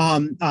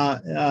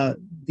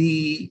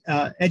 The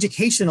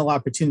educational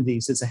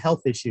opportunities is a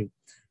health issue.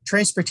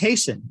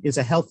 Transportation is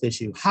a health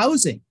issue.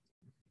 Housing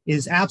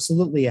is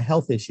absolutely a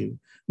health issue.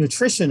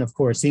 Nutrition, of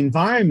course, the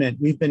environment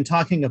we've been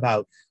talking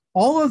about.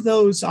 All of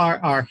those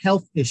are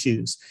health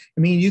issues.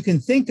 I mean, you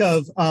can think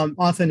of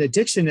often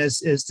addiction as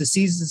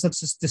diseases of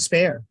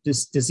despair,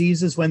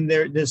 diseases when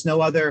there's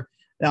no other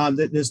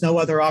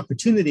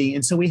opportunity.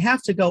 And so we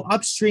have to go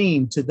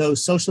upstream to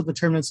those social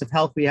determinants of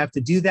health. We have to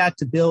do that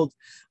to build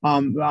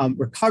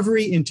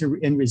recovery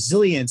and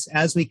resilience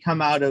as we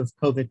come out of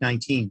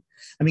COVID-19.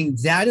 I mean,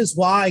 that is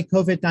why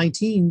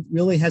COVID-19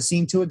 really has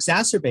seemed to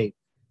exacerbate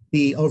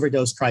the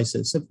overdose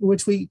crisis, of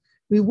which we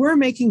were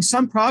making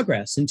some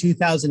progress in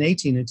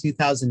 2018 and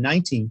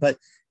 2019, but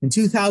in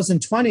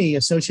 2020,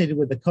 associated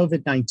with the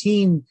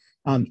COVID-19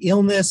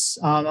 illness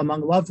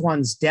among loved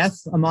ones,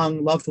 death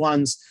among loved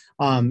ones,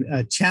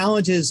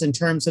 challenges in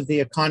terms of the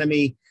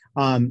economy,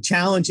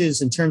 challenges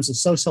in terms of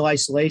social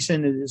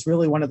isolation, it is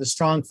really one of the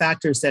strong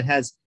factors that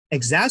has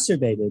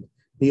exacerbated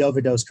the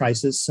overdose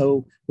crisis.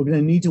 So we're going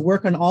to need to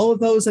work on all of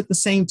those at the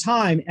same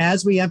time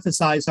as we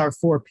emphasize our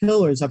 4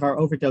 pillars of our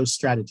overdose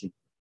strategy.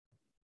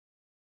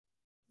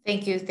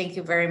 Thank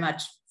you very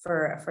much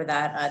for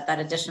that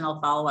additional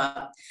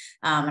follow-up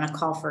and a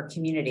call for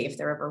community if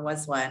there ever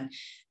was one.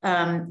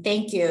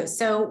 Thank you.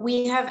 So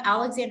we have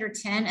Alexander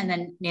Tin and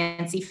then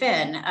Nancy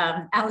Finn.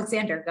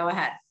 Alexander, go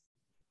ahead.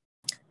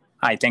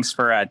 Hi, thanks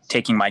for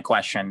taking my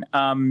question.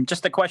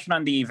 Just a question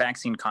on the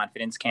vaccine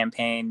confidence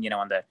campaign,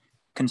 on the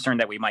concern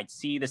that we might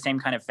see the same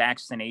kind of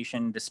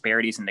vaccination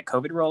disparities in the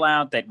COVID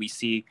rollout that we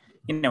see,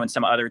 in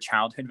some other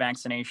childhood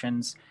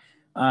vaccinations.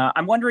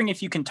 I'm wondering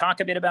if you can talk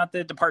a bit about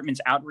the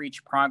department's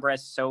outreach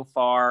progress so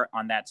far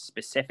on that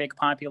specific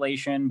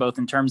population, both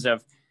in terms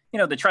of,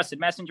 the trusted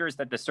messengers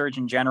that the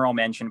Surgeon General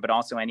mentioned, but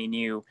also any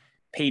new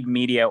paid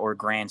media or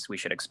grants we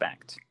should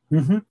expect.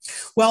 Mm-hmm.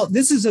 Well,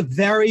 this is a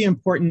very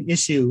important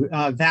issue,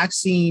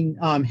 vaccine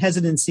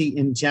hesitancy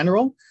in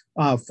general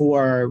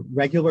for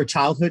regular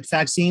childhood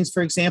vaccines,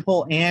 for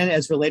example, and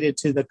as related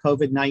to the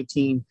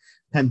COVID-19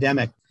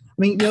 pandemic. I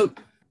mean,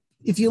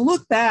 if you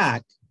look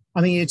back,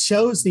 it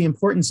shows the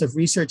importance of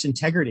research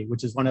integrity,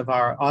 which is one of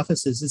our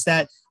offices, is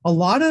that a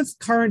lot of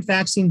current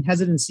vaccine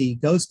hesitancy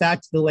goes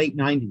back to the late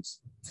 90s.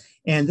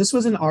 And this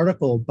was an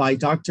article by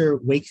Dr.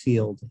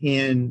 Wakefield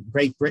in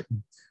Great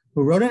Britain,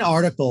 who wrote an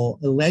article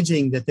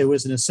alleging that there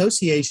was an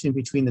association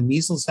between the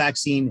measles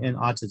vaccine and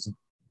autism.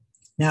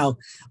 Now,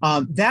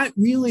 that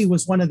really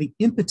was one of the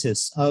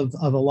impetus of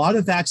a lot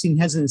of vaccine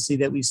hesitancy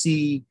that we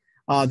see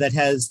that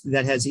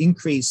has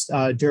increased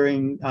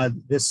during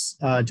this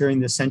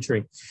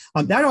century.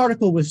 That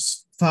article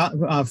was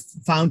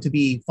found to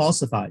be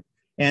falsified,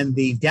 and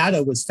the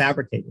data was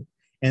fabricated.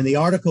 And the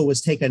article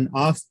was taken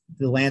off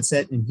the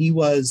Lancet, and he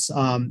was,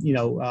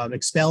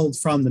 expelled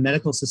from the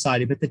medical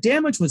society. But the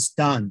damage was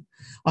done.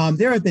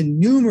 There have been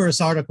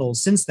numerous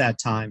articles since that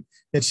time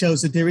that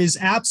shows that there is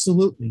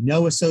absolutely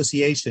no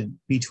association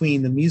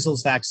between the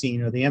measles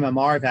vaccine or the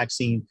MMR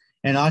vaccine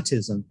and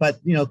autism. But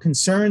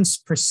concerns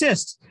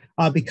persist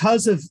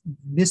because of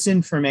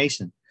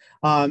misinformation,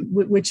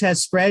 which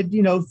has spread,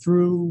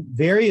 through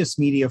various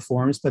media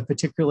forms, but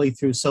particularly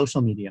through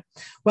social media.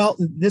 Well,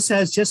 this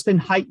has just been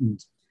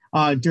heightened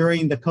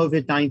during the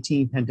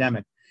COVID-19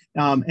 pandemic.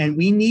 And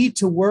we need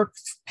to work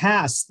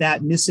past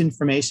that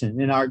misinformation.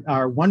 And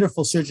our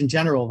wonderful Surgeon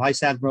General,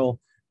 Vice Admiral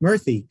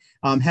Murthy,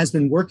 has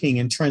been working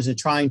in terms of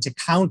trying to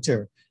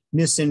counter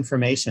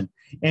misinformation.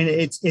 And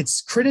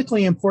it's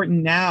critically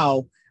important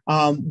now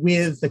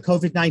with the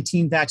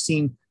COVID-19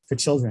 vaccine for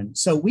children.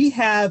 So we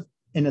have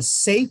a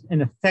safe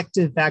and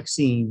effective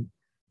vaccine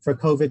for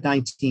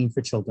COVID-19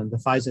 for children, the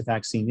Pfizer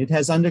vaccine. It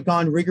has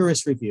undergone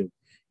rigorous review.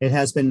 It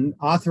has been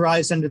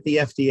authorized under the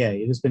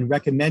FDA. It has been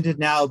recommended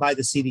now by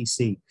the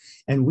CDC.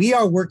 And we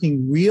are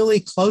working really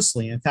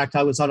closely. In fact,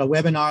 I was on a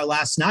webinar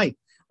last night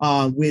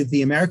with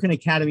the American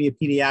Academy of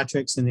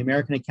Pediatrics and the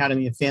American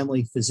Academy of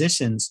Family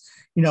Physicians,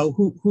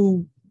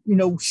 who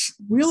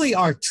really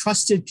are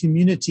trusted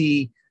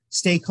community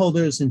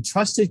stakeholders and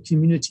trusted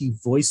community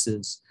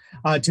voices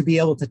to be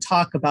able to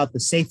talk about the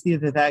safety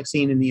of the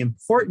vaccine and the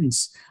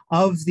importance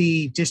of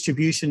the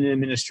distribution and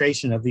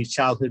administration of these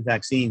childhood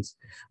vaccines.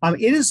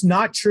 It is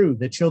not true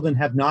that children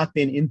have not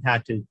been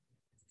impacted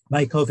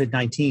by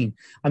COVID-19.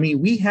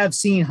 We have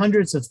seen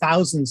hundreds of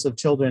thousands of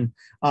children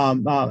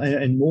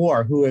and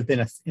more who have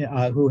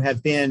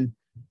been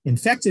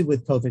infected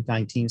with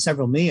COVID-19,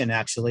 several million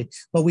actually,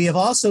 but we have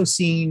also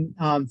seen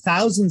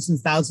thousands and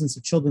thousands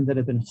of children that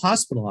have been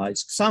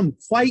hospitalized, some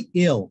quite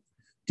ill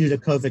due to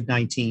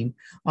COVID-19,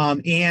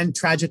 and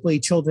tragically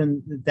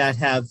children that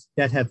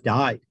have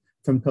died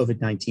from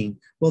COVID-19.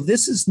 Well,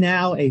 this is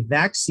now a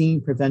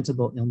vaccine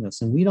preventable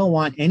illness, and we don't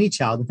want any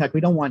child, in fact,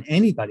 we don't want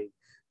anybody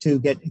to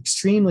get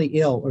extremely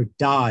ill or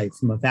die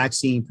from a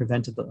vaccine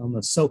preventable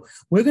illness. So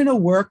we're going to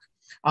work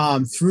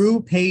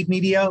through paid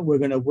media. We're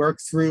going to work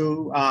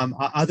through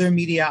other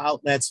media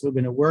outlets. We're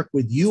going to work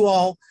with you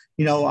all,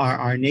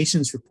 our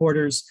nation's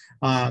reporters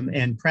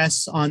and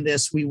press on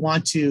this. We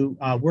want to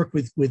work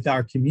with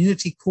our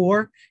community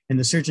core, and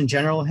the Surgeon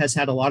General has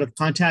had a lot of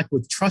contact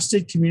with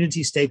trusted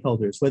community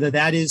stakeholders, whether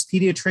that is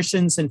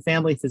pediatricians and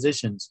family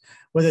physicians,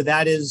 whether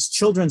that is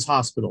children's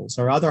hospitals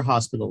or other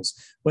hospitals,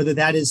 whether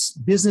that is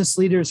business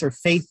leaders or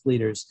faith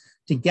leaders,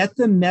 to get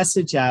the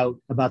message out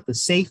about the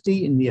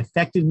safety and the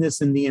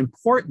effectiveness and the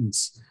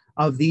importance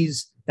of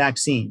these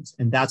vaccines.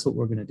 And that's what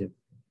we're going to do.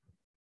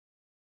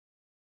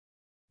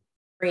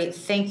 Great.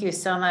 Thank you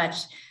so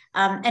much.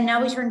 And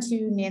now we turn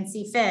to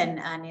Nancy Finn.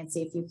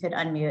 Nancy, if you could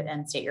unmute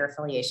and state your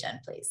affiliation,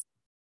 please.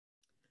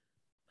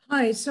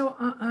 Hi. So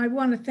I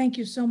want to thank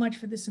you so much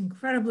for this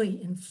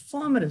incredibly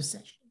informative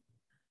session.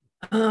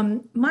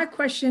 My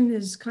question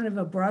is kind of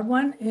a broad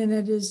one, and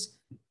it is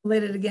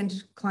related again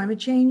to climate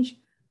change.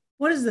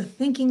 What is the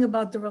thinking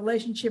about the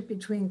relationship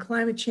between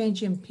climate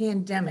change and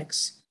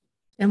pandemics?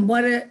 And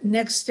what are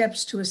next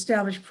steps to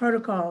establish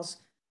protocols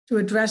to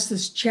address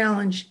this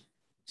challenge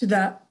to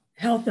the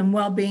health and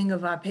well-being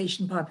of our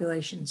patient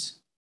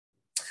populations?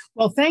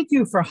 Well, thank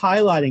you for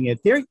highlighting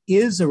it. There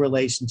is a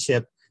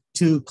relationship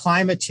to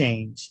climate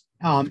change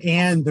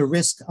and the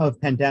risk of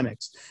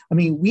pandemics.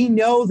 We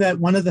know that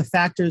one of the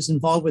factors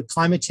involved with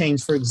climate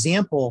change, for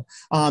example,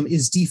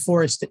 is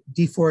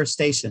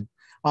deforestation.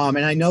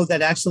 And I know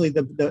that actually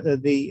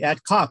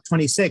at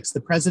COP26,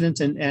 the president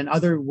and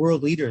other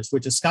world leaders were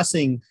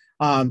discussing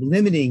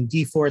limiting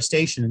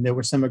deforestation, and there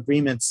were some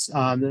agreements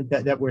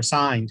that were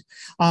signed.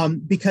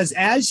 Because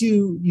as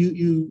you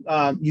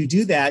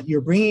do that,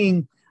 you're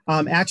bringing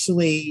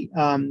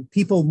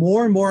people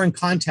more and more in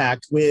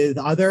contact with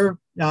other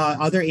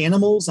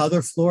animals,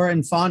 other flora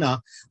and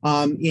fauna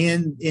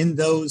in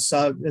those,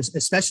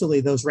 especially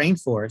those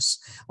rainforests.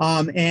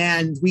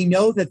 And we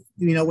know that,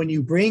 when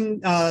you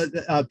bring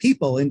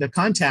people into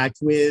contact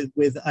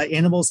with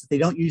animals that they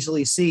don't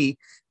usually see,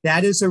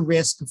 that is a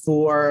risk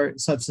for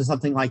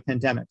something like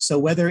pandemic. So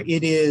whether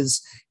it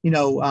is,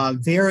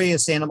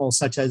 various animals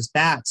such as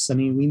bats,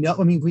 we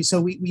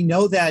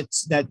know that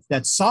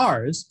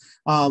SARS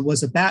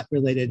was a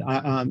bat-related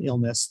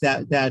illness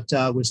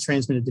that was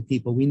transmitted to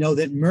people. We know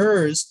that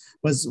MERS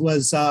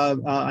was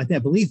I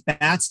believe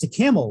bats to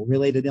camel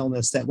related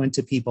illness that went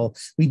to people.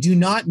 We do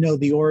not know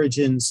the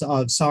origins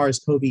of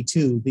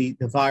SARS-CoV-2,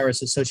 the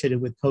virus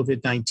associated with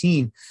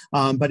COVID-19,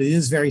 but it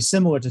is very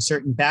similar to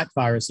certain bat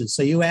viruses.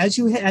 So as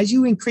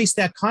you increase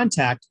that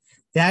contact,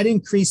 that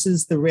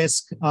increases the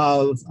risk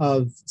of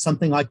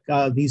something like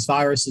these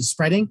viruses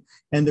spreading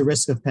and the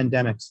risk of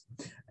pandemics.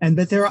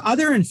 But there are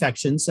other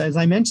infections, as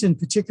I mentioned,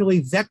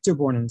 particularly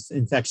vector-borne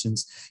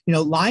infections.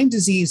 Lyme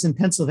disease in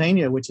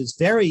Pennsylvania, which is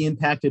very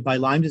impacted by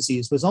Lyme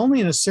disease, was only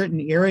in a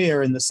certain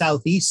area in the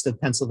southeast of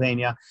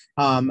Pennsylvania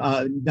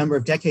a number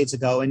of decades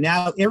ago. And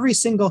now every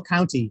single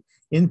county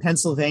in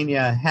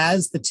Pennsylvania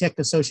has the tick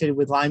associated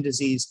with Lyme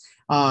disease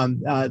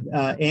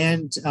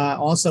and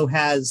also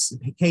has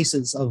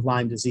cases of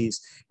Lyme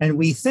disease. And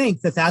we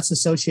think that that's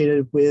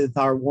associated with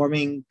our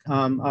warming,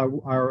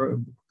 our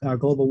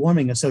global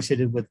warming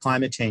associated with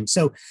climate change.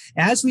 So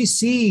as we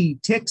see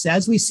ticks,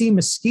 as we see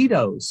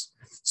mosquitoes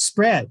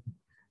spread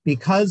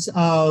because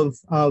of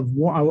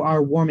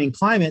our warming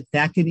climate,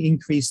 that can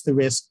increase the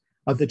risk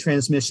of the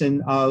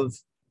transmission of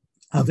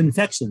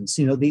infections.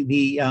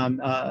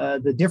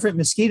 The different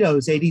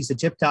mosquitoes, Aedes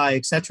aegypti,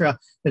 et cetera,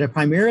 that are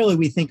primarily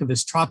we think of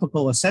as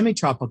tropical or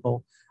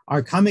semi-tropical,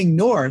 are coming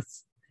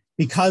north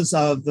because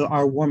of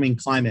our warming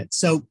climate.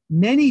 So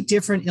many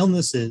different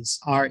illnesses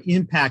are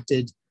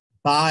impacted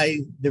by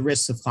the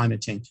risks of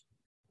climate change.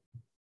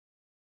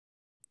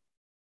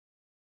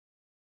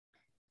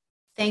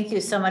 Thank you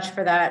so much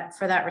for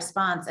that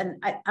response.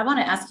 And I want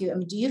to ask you,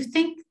 do you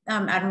think,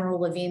 Admiral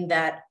Levine,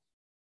 that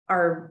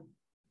our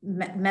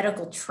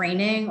medical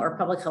training or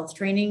public health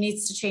training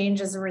needs to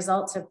change as a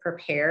result to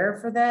prepare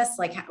for this?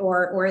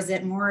 Or is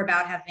it more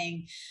about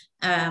having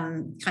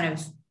kind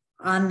of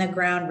on the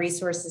ground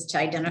resources to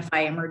identify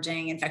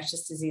emerging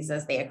infectious diseases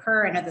as they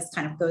occur? I know this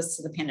kind of goes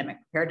to the pandemic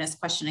preparedness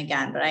question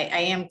again, but I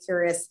am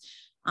curious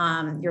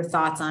your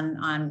thoughts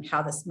on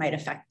how this might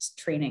affect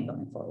training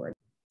going forward.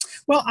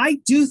 Well, I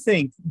do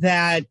think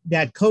that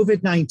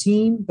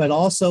COVID-19, but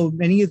also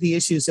many of the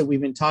issues that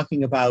we've been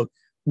talking about,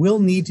 will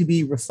need to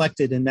be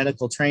reflected in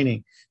medical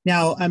training.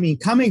 Now,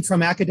 coming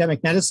from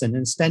academic medicine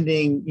and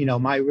spending,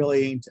 my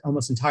really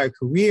almost entire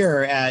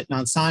career at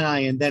Mount Sinai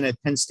and then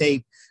at Penn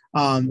State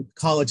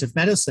College of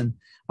Medicine,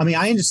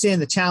 I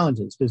understand the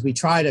challenges because we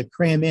try to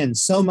cram in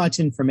so much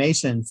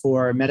information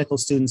for medical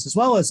students as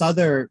well as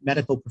other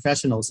medical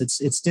professionals.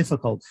 It's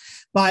difficult,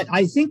 but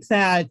I think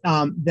that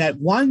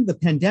the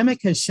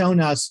pandemic has shown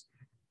us,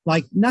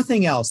 like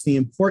nothing else, the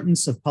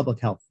importance of public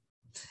health.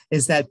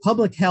 Is that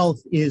public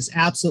health is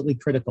absolutely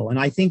critical. And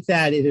I think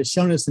that it has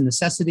shown us the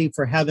necessity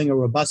for having a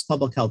robust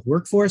public health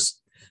workforce,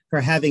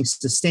 for having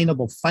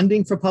sustainable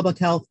funding for public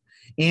health,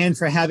 and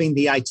for having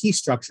the IT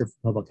structure for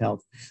public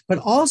health, but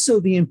also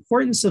the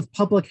importance of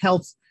public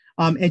health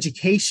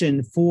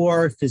education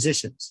for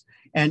physicians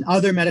and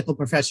other medical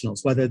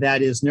professionals, whether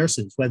that is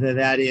nurses, whether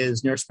that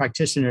is nurse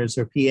practitioners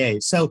or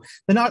PAs. So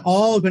they're not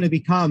all going to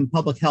become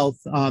public health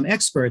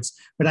experts,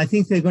 but I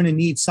think they're going to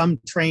need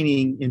some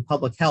training in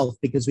public health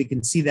because we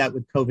can see that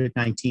with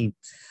COVID-19.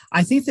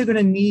 I think they're going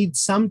to need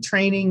some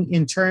training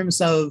in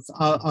terms of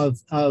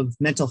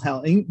mental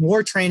health,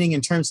 more training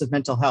in terms of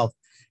mental health.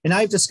 And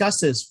I've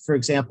discussed this, for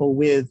example,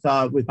 with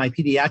my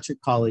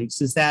pediatric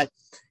colleagues, is that,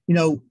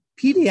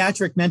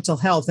 pediatric mental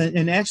health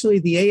and actually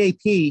the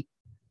AAP,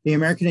 the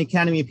American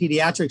Academy of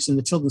Pediatrics and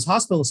the Children's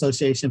Hospital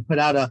Association put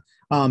out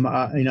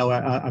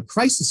a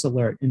crisis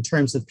alert in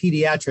terms of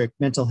pediatric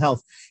mental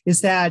health,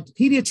 is that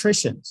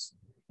pediatricians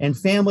and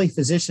family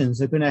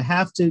physicians are going to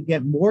have to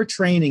get more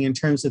training in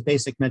terms of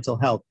basic mental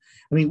health.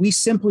 We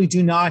simply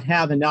do not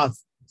have enough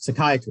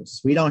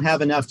psychiatrists. We don't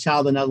have enough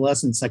child and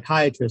adolescent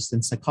psychiatrists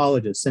and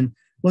psychologists, and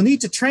we'll need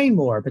to train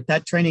more, but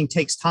that training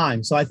takes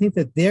time. So I think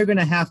that they're going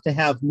to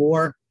have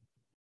more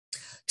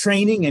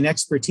training and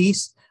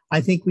expertise. I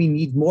think we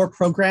need more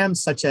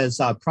programs such as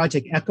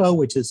Project ECHO,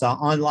 which is an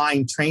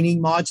online training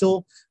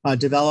module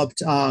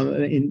developed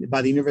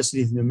by the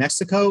University of New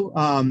Mexico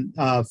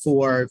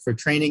for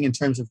training in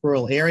terms of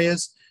rural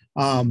areas,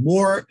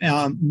 more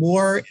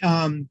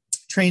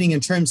training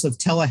in terms of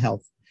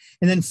telehealth.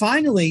 And then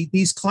finally,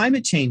 these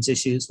climate change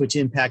issues, which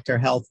impact our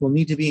health, will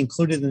need to be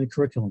included in the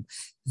curriculum.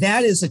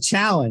 That is a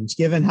challenge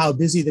given how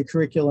busy the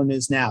curriculum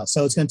is now.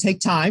 So it's going to take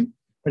time.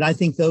 But I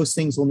think those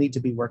things will need to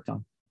be worked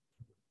on.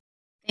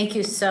 Thank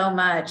you so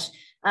much.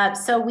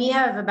 So we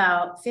have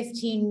about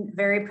 15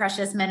 very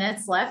precious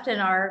minutes left in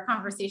our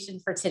conversation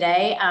for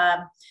today.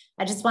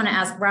 I just want to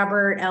ask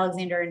Robert,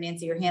 Alexander, and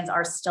Nancy, your hands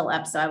are still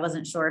up, so I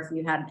wasn't sure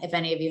if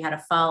any of you had a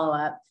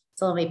follow-up.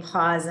 So let me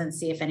pause and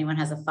see if anyone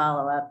has a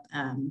follow-up.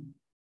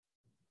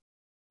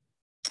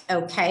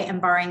 Okay, and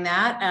barring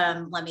that,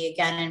 let me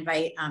again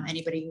invite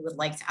anybody who would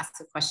like to ask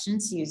a question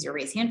to use your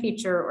raise hand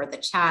feature or the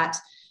chat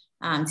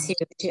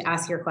to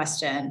ask your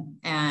question.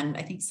 And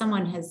I think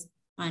someone has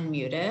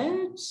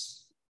unmuted.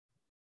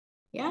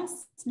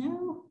 Yes,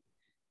 no,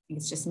 I think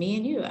it's just me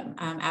and you,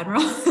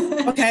 Admiral.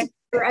 Okay.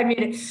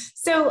 Unmuted.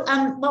 So,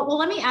 well,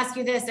 let me ask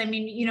you this. I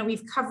mean, you know,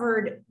 we've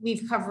covered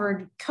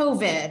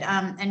COVID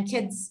and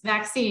kids'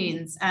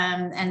 vaccines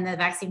and the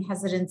vaccine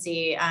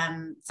hesitancy,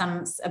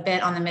 a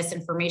bit on the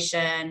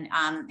misinformation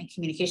and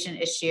communication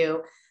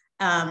issue.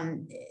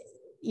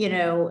 You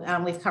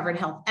know, we've covered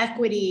health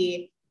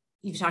equity.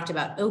 You've talked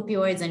about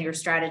opioids and your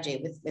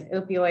strategy with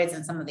opioids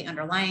and some of the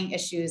underlying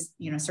issues,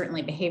 you know,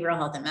 certainly behavioral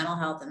health and mental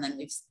health. And then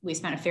we've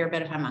spent a fair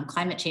bit of time on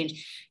climate change.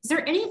 Is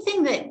there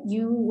anything that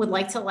you would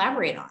like to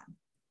elaborate on?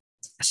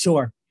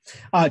 Sure.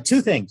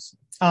 Two things.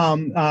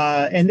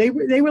 And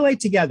they relate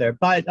together.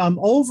 But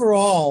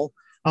overall,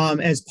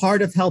 as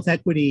part of health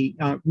equity,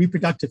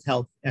 reproductive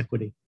health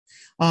equity.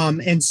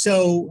 And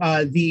so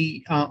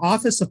the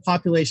Office of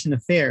Population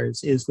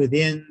Affairs is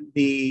within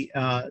the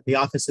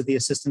Office of the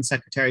Assistant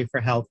Secretary for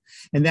Health,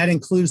 and that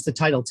includes the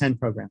Title X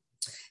program.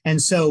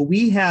 And so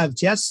we have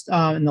just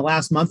in the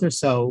last month or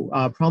so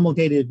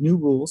promulgated new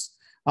rules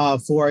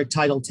for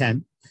Title X.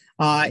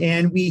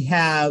 And we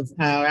have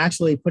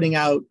actually putting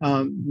out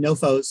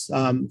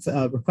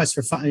NOFOs, requests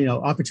for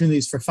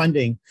opportunities for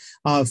funding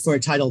for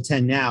Title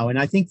X now. And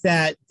I think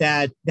that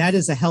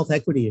is a health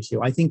equity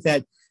issue. I think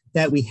that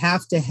we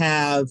have to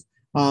have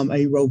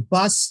a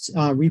robust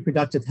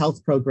reproductive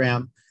health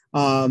program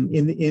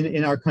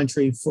in our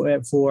country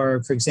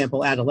for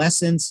example,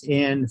 adolescents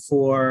and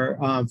for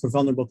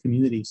vulnerable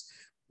communities.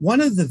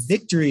 One of the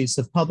victories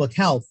of public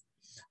health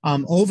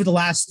over the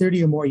last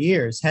 30 or more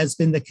years has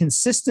been the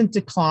consistent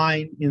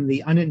decline in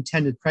the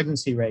unintended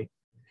pregnancy rate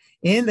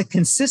and the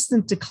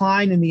consistent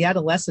decline in the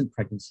adolescent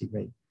pregnancy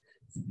rate.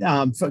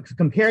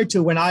 Compared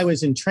to when I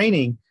was in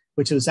training,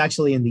 which was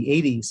actually in the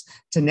 80s,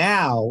 to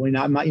now, when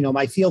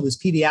my field is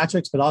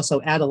pediatrics, but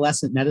also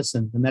adolescent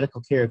medicine, the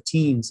medical care of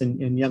teens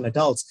and young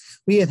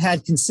adults, we have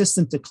had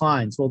consistent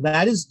declines. Well,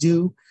 that is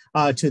due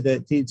to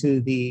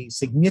the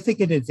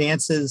significant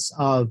advances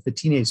of the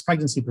Teenage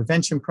Pregnancy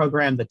Prevention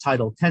Program, the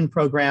Title X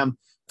program,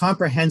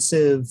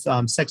 comprehensive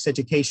sex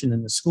education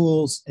in the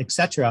schools, et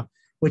cetera,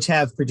 which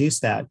have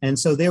produced that. And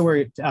so there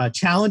were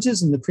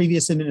challenges in the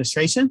previous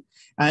administration.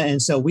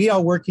 And so we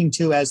are working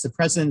to, as the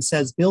president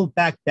says, build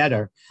back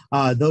better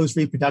those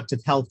reproductive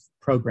health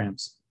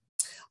programs.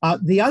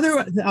 The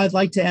other I'd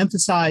like to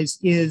emphasize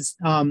is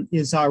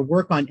our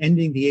work on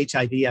ending the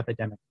HIV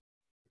epidemic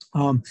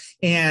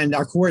and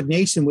our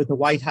coordination with the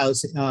White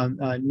House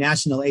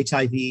National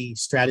HIV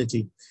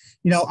Strategy.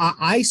 You know,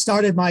 I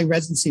started my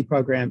residency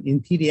program in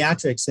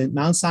pediatrics at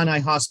Mount Sinai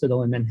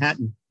Hospital in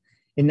Manhattan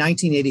in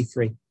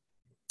 1983.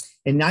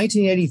 In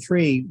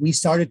 1983, we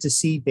started to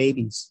see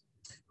babies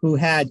who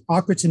had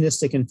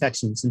opportunistic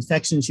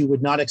infections you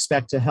would not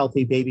expect a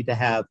healthy baby to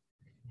have,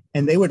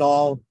 and they would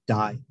all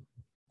die.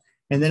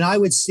 And then I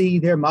would see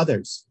their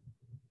mothers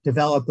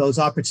develop those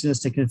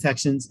opportunistic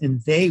infections,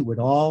 and they would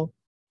all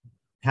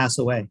pass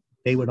away.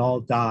 They would all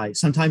die.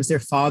 Sometimes their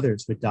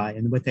fathers would die,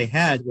 and what they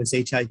had was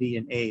HIV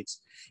and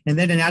AIDS. And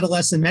then in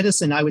adolescent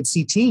medicine, I would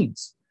see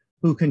teens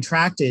who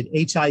contracted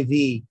HIV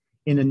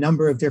in a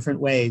number of different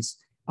ways,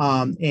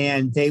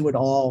 and they would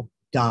all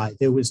die.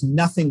 There was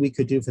nothing we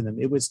could do for them.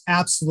 It was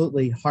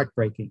absolutely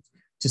heartbreaking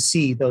to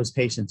see those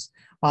patients.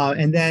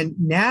 And then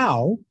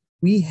now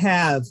we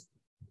have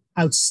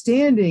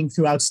outstanding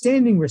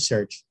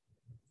research,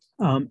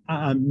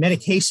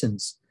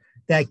 medications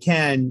that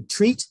can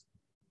treat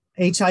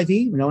HIV.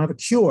 We don't have a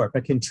cure,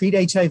 but can treat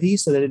HIV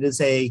so that it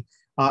is a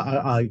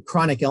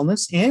chronic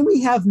illness. And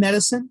we have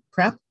medicine,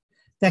 PrEP,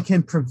 that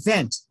can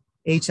prevent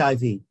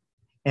HIV.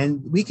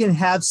 And we can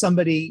have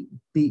somebody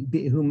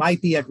who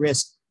might be at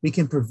risk, we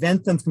can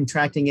prevent them from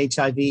contracting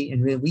HIV.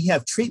 And we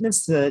have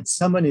treatments that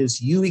someone is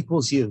U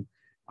equals U,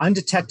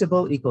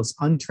 undetectable equals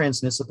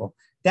untransmissible.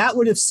 That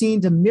would have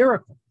seemed a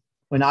miracle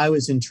when I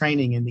was in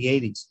training in the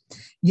 80s.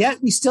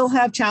 Yet we still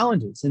have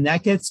challenges, and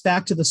that gets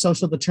back to the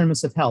social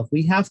determinants of health.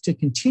 We have to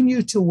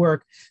continue to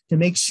work to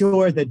make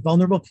sure that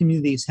vulnerable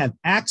communities have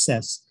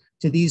access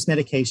to these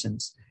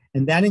medications.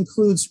 And that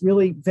includes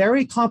really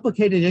very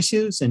complicated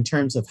issues in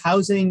terms of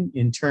housing,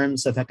 in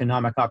terms of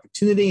economic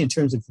opportunity, in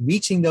terms of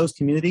reaching those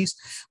communities.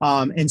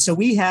 And so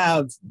we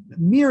have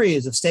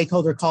myriads of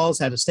stakeholder calls.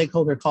 Had a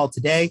stakeholder call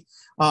today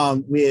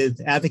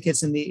with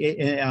advocates in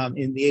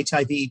the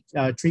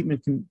HIV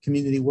treatment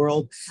community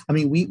world. I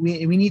mean, we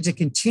need to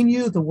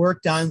continue the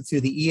work done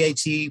through the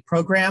EHE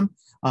program,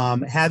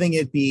 having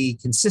it be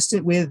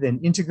consistent with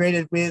and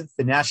integrated with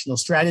the national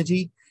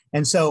strategy.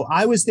 And so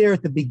I was there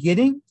at the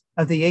beginning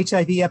of the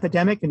HIV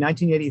epidemic in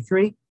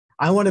 1983.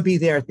 I want to be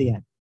there at the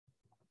end.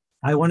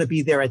 I want to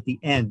be there at the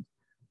end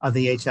of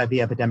the HIV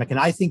epidemic. And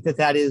I think that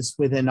that is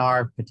within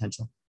our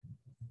potential.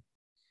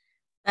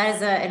 That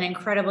is an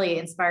incredibly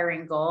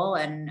inspiring goal.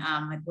 And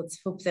let's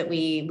hope that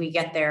we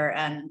get there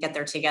and get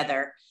there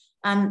together.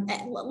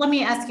 Let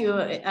me ask you,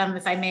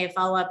 if I may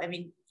follow up. I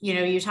mean, you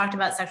know, you talked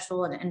about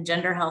sexual and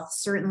gender health.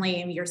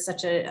 Certainly, you're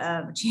such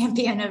a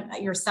champion of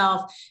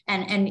yourself,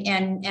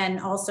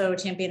 and also a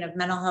champion of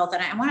mental health.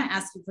 And I want to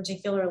ask you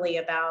particularly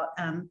about,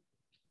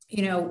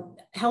 you know,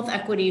 health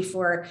equity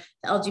for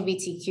the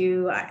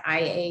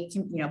LGBTQIA,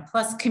 you know,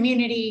 plus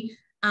community,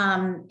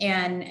 and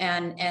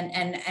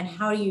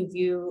how do you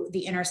view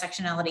the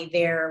intersectionality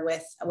there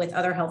with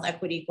other health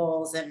equity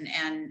goals,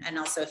 and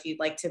also if you'd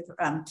like to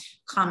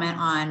comment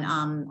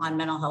on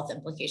mental health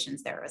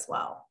implications there as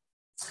well.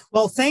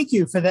 Well, thank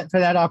you for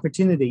that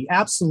opportunity.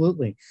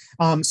 Absolutely.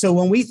 So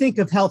when we think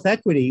of health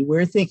equity,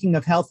 we're thinking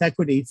of health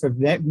equity for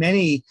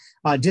many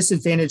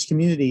disadvantaged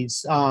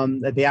communities,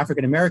 the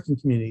African American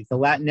community, the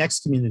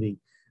Latinx community.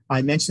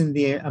 I mentioned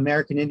the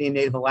American Indian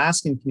Native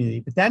Alaskan community,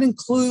 but that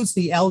includes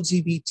the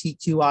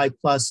LGBTQI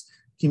plus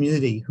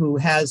community who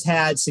has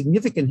had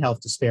significant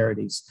health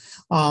disparities.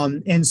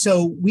 And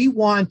so we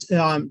want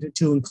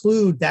to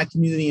include that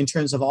community in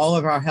terms of all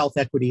of our health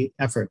equity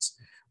efforts.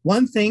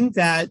 One thing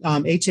that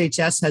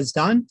HHS has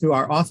done through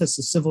our Office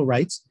of Civil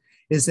Rights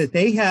is that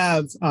they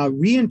have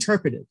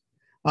reinterpreted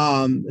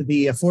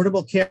the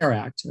Affordable Care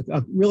Act,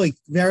 really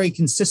very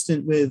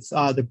consistent with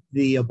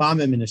the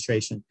Obama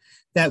administration,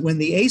 that when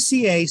the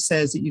ACA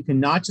says that you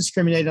cannot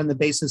discriminate on the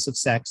basis of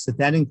sex,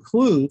 that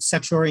includes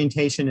sexual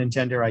orientation and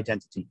gender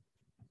identity.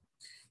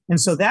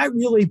 And so that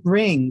really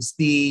brings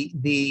the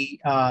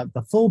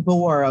full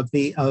bore of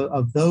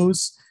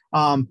those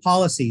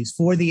policies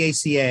for the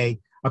ACA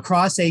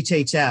across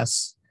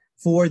HHS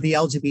for the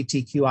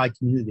LGBTQI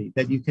community,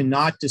 that you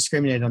cannot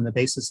discriminate on the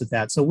basis of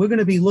that. So we're going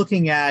to be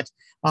looking at,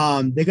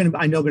 going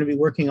to be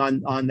working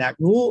on that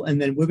rule,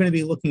 and then we're going to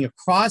be looking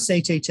across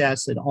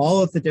HHS at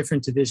all of the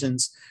different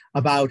divisions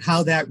about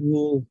how that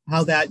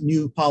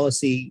new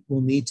policy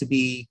will need to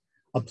be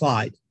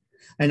applied.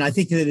 And I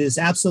think that it is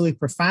absolutely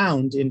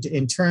profound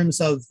in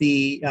terms of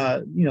the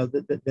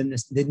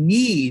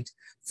need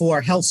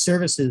for health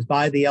services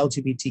by the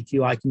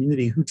LGBTQI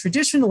community, who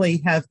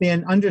traditionally have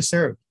been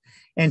underserved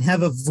and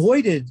have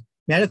avoided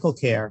medical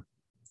care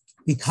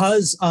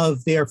because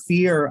of their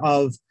fear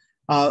of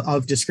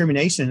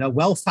discrimination, a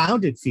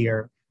well-founded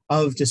fear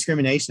of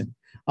discrimination.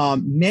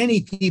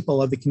 Many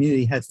people of the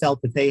community have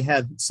felt that they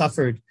have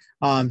suffered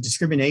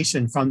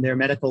discrimination from their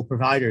medical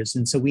providers.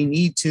 And so we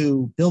need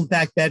to build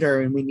back better,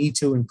 and we need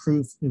to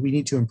improve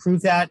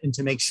that, and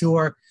to make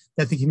sure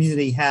that the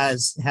community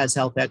has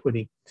health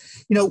equity.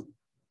 You know,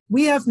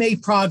 we have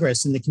made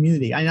progress in the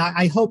community. And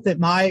I hope that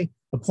my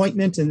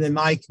appointment and then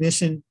my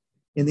commission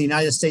in the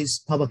United States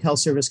Public Health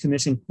Service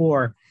Commission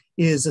Corps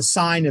is a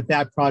sign of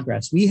that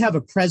progress. We have a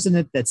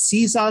president that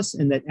sees us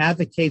and that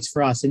advocates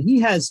for us, and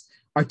he has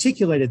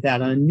articulated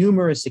that on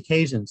numerous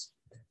occasions.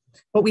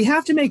 But we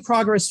have to make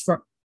progress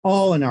for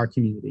all in our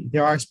community.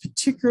 There are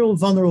particular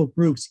vulnerable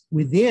groups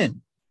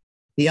within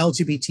the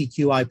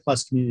LGBTQI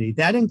plus community.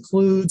 That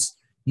includes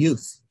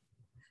youth.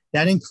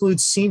 That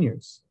includes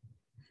seniors.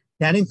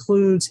 That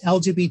includes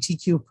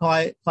LGBTQ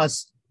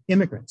plus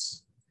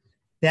immigrants.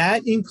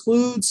 That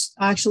includes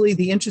actually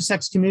the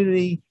intersex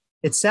community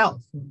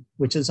itself,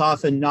 which is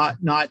often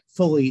not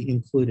fully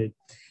included.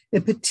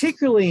 It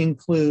particularly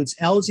includes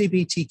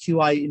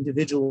LGBTQI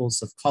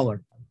individuals of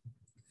color.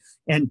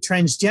 And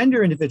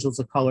transgender individuals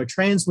of color,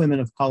 trans women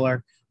of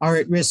color, are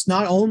at risk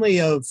not only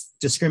of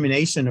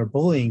discrimination or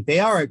bullying, they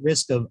are at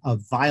risk of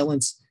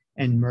violence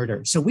and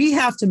murder. So we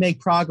have to make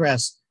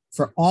progress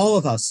for all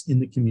of us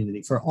in the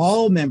community, for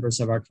all members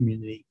of our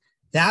community.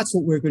 That's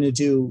what we're going to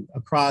do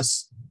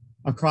across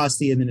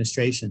the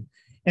administration.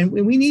 And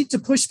we need to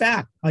push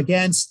back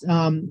against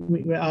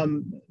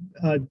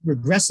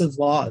regressive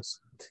laws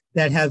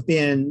that have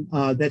been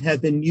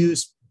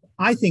used,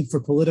 I think, for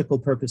political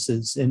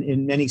purposes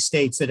in many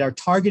states, that are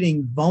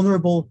targeting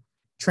vulnerable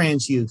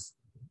trans youth.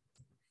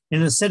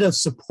 And instead of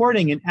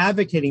supporting and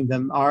advocating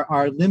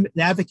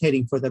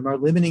advocating for them, are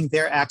limiting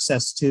their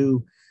access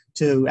to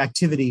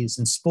activities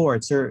and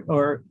sports,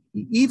 or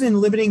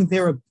even limiting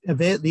the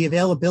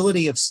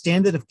availability of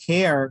standard of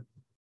care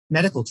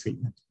medical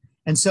treatment.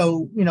 And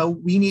so, you know,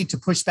 we need to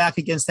push back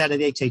against that at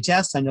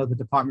HHS. I know the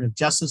Department of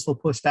Justice will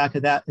push back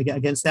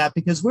against that,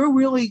 because we're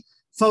really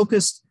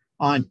focused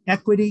on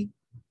equity,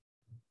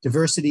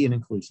 diversity, and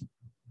inclusion.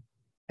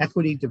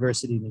 Equity,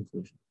 diversity, and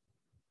inclusion.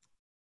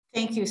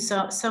 Thank you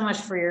so much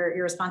for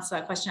your response to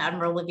that question,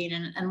 Admiral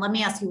Levine. And let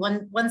me ask you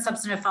one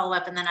substantive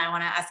follow-up, and then I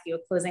want to ask you a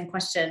closing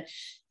question.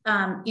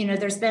 You know,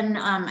 there's been,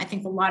 I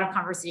think, a lot of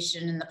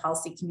conversation in the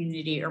policy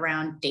community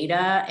around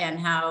data and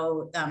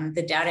how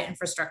the data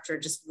infrastructure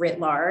just writ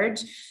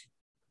large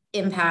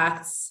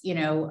impacts,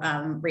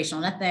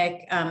 racial and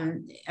ethnic,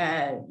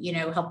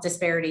 health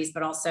disparities,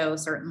 but also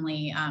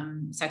certainly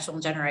sexual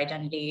and gender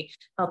identity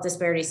health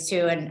disparities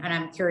too. And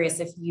I'm curious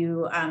if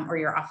you or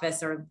your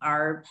office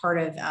are part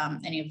of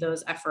any of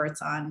those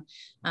efforts on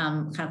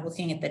kind of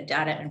looking at the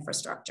data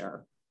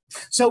infrastructure.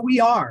 So we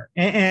are,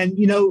 and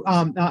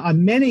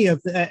many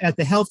of at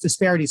the Health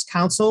Disparities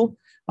Council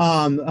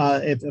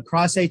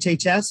across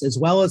HHS, as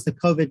well as the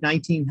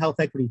COVID-19 Health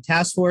Equity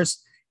Task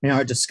Force, and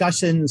our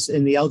discussions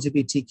in the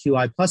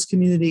LGBTQI plus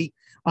community,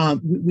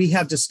 we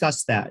have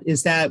discussed that,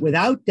 is that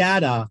without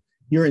data,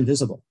 you're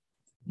invisible.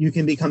 You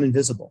can become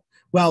invisible.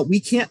 Well, we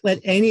can't let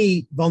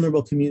any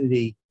vulnerable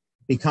community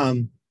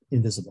become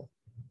invisible.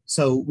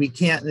 So we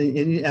can't,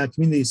 in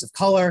communities of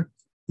color,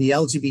 the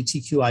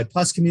LGBTQI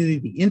plus community,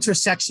 the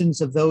intersections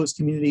of those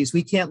communities,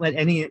 we can't let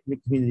any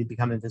community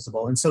become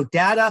invisible. And so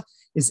data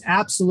is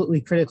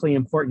absolutely critically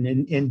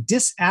important, and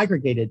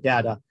disaggregated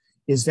data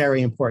is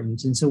very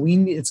important. And so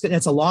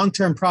it's a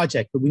long-term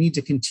project, but we need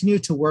to continue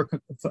to work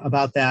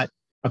about that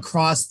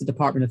across the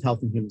Department of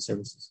Health and Human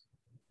Services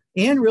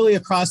and really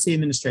across the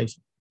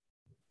administration.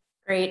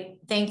 Great,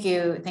 thank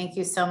you. Thank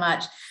you so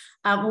much.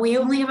 We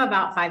only have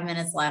about 5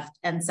 minutes left.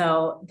 And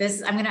so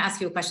I'm going to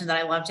ask you a question that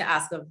I love to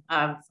ask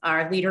of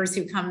our leaders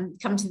who come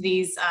to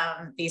these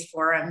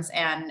forums.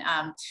 And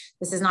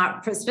this is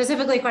not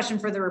specifically a question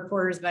for the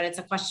reporters, but it's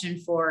a question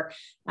for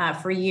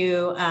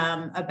you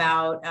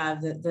about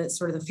the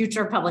sort of the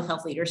future of public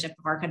health leadership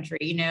of our country.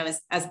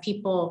 As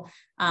people,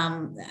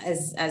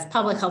 as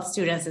public health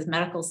students, as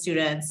medical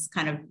students,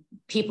 kind of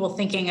people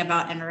thinking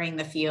about entering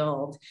the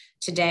field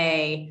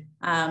today,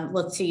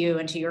 look to you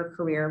and to your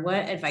career. What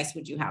advice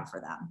would you have for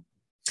them?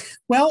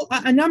 Well,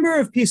 a number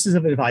of pieces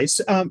of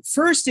advice.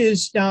 First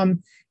is,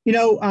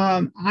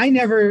 I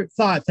never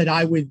thought that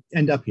I would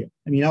end up here.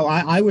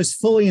 I was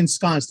fully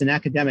ensconced in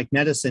academic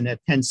medicine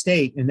at Penn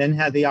State, and then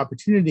had the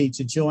opportunity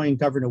to join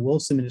Governor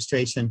Wolf's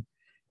administration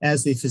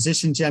as the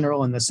physician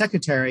general and the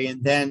secretary,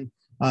 and then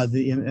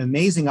the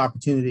amazing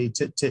opportunity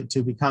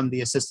to become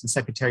the Assistant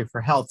Secretary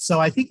for Health. So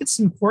I think it's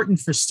important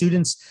for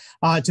students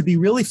to be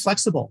really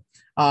flexible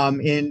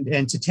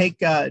and to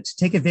take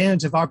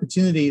advantage of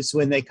opportunities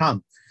when they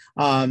come,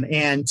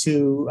 and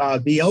to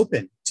be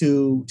open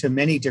to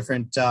many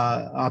different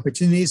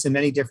opportunities and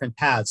many different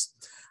paths.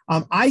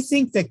 I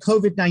think that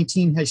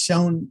COVID-19 has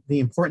shown the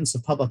importance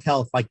of public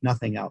health like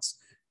nothing else.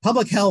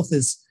 Public health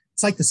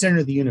it's like the center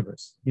of the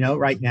universe,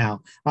 right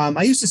now.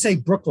 I used to say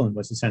Brooklyn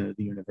was the center of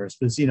the universe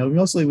because,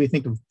 mostly we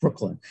think of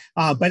Brooklyn.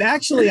 But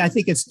actually, I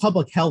think it's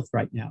public health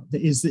right now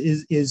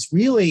is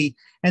really,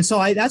 and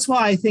so that's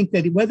why I think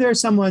that whether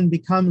someone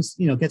becomes,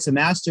 gets a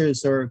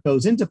master's or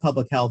goes into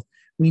public health,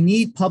 we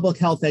need public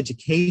health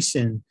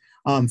education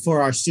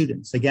for our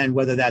students. Again,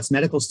 whether that's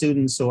medical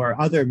students or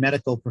other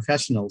medical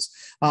professionals,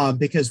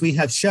 because we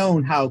have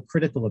shown how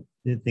critical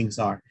things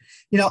are.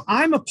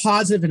 I'm a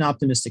positive and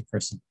optimistic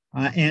person.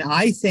 And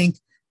I think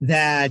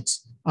that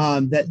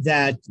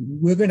that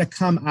we're going to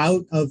come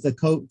out of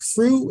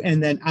through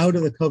and then out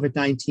of the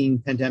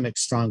COVID-19 pandemic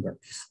stronger.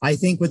 I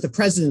think with the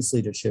president's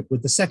leadership,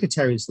 with the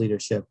secretary's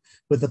leadership,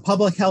 with the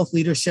public health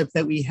leadership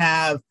that we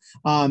have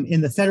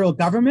in the federal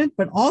government,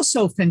 but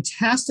also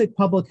fantastic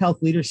public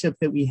health leadership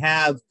that we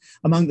have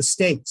among the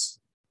states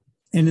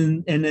and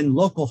in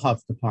local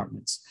health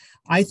departments.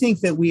 I think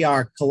that we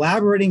are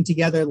collaborating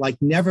together like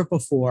never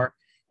before,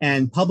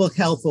 and public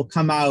health will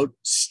come out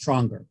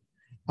stronger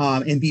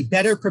and be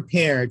better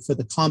prepared for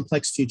the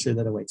complex future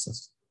that awaits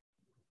us.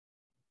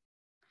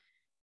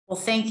 Well,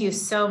 thank you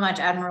so much,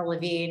 Admiral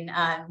Levine.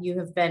 You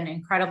have been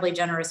incredibly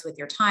generous with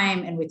your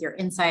time and with your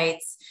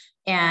insights.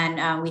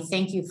 And we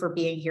thank you for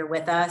being here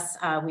with us.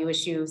 We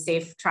wish you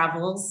safe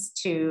travels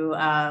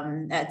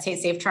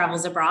safe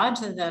travels abroad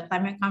to the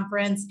climate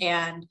conference.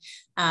 And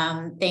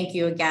thank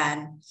you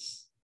again.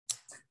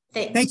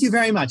 Thank you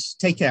very much.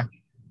 Take care.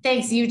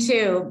 Thanks, you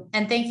too.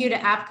 And thank you to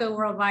APCO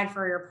Worldwide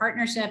for your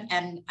partnership.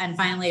 And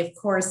finally, of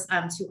course,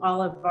 to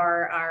all of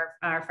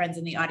our friends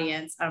in the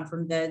audience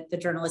from the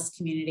journalist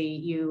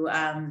community. You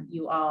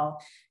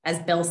all, as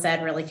Bill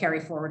said, really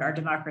carry forward our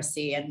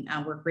democracy, and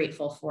we're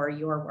grateful for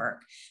your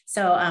work.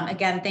 So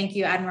again, thank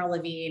you, Admiral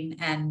Levine,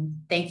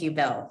 and thank you,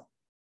 Bill.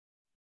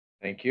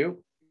 Thank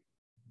you.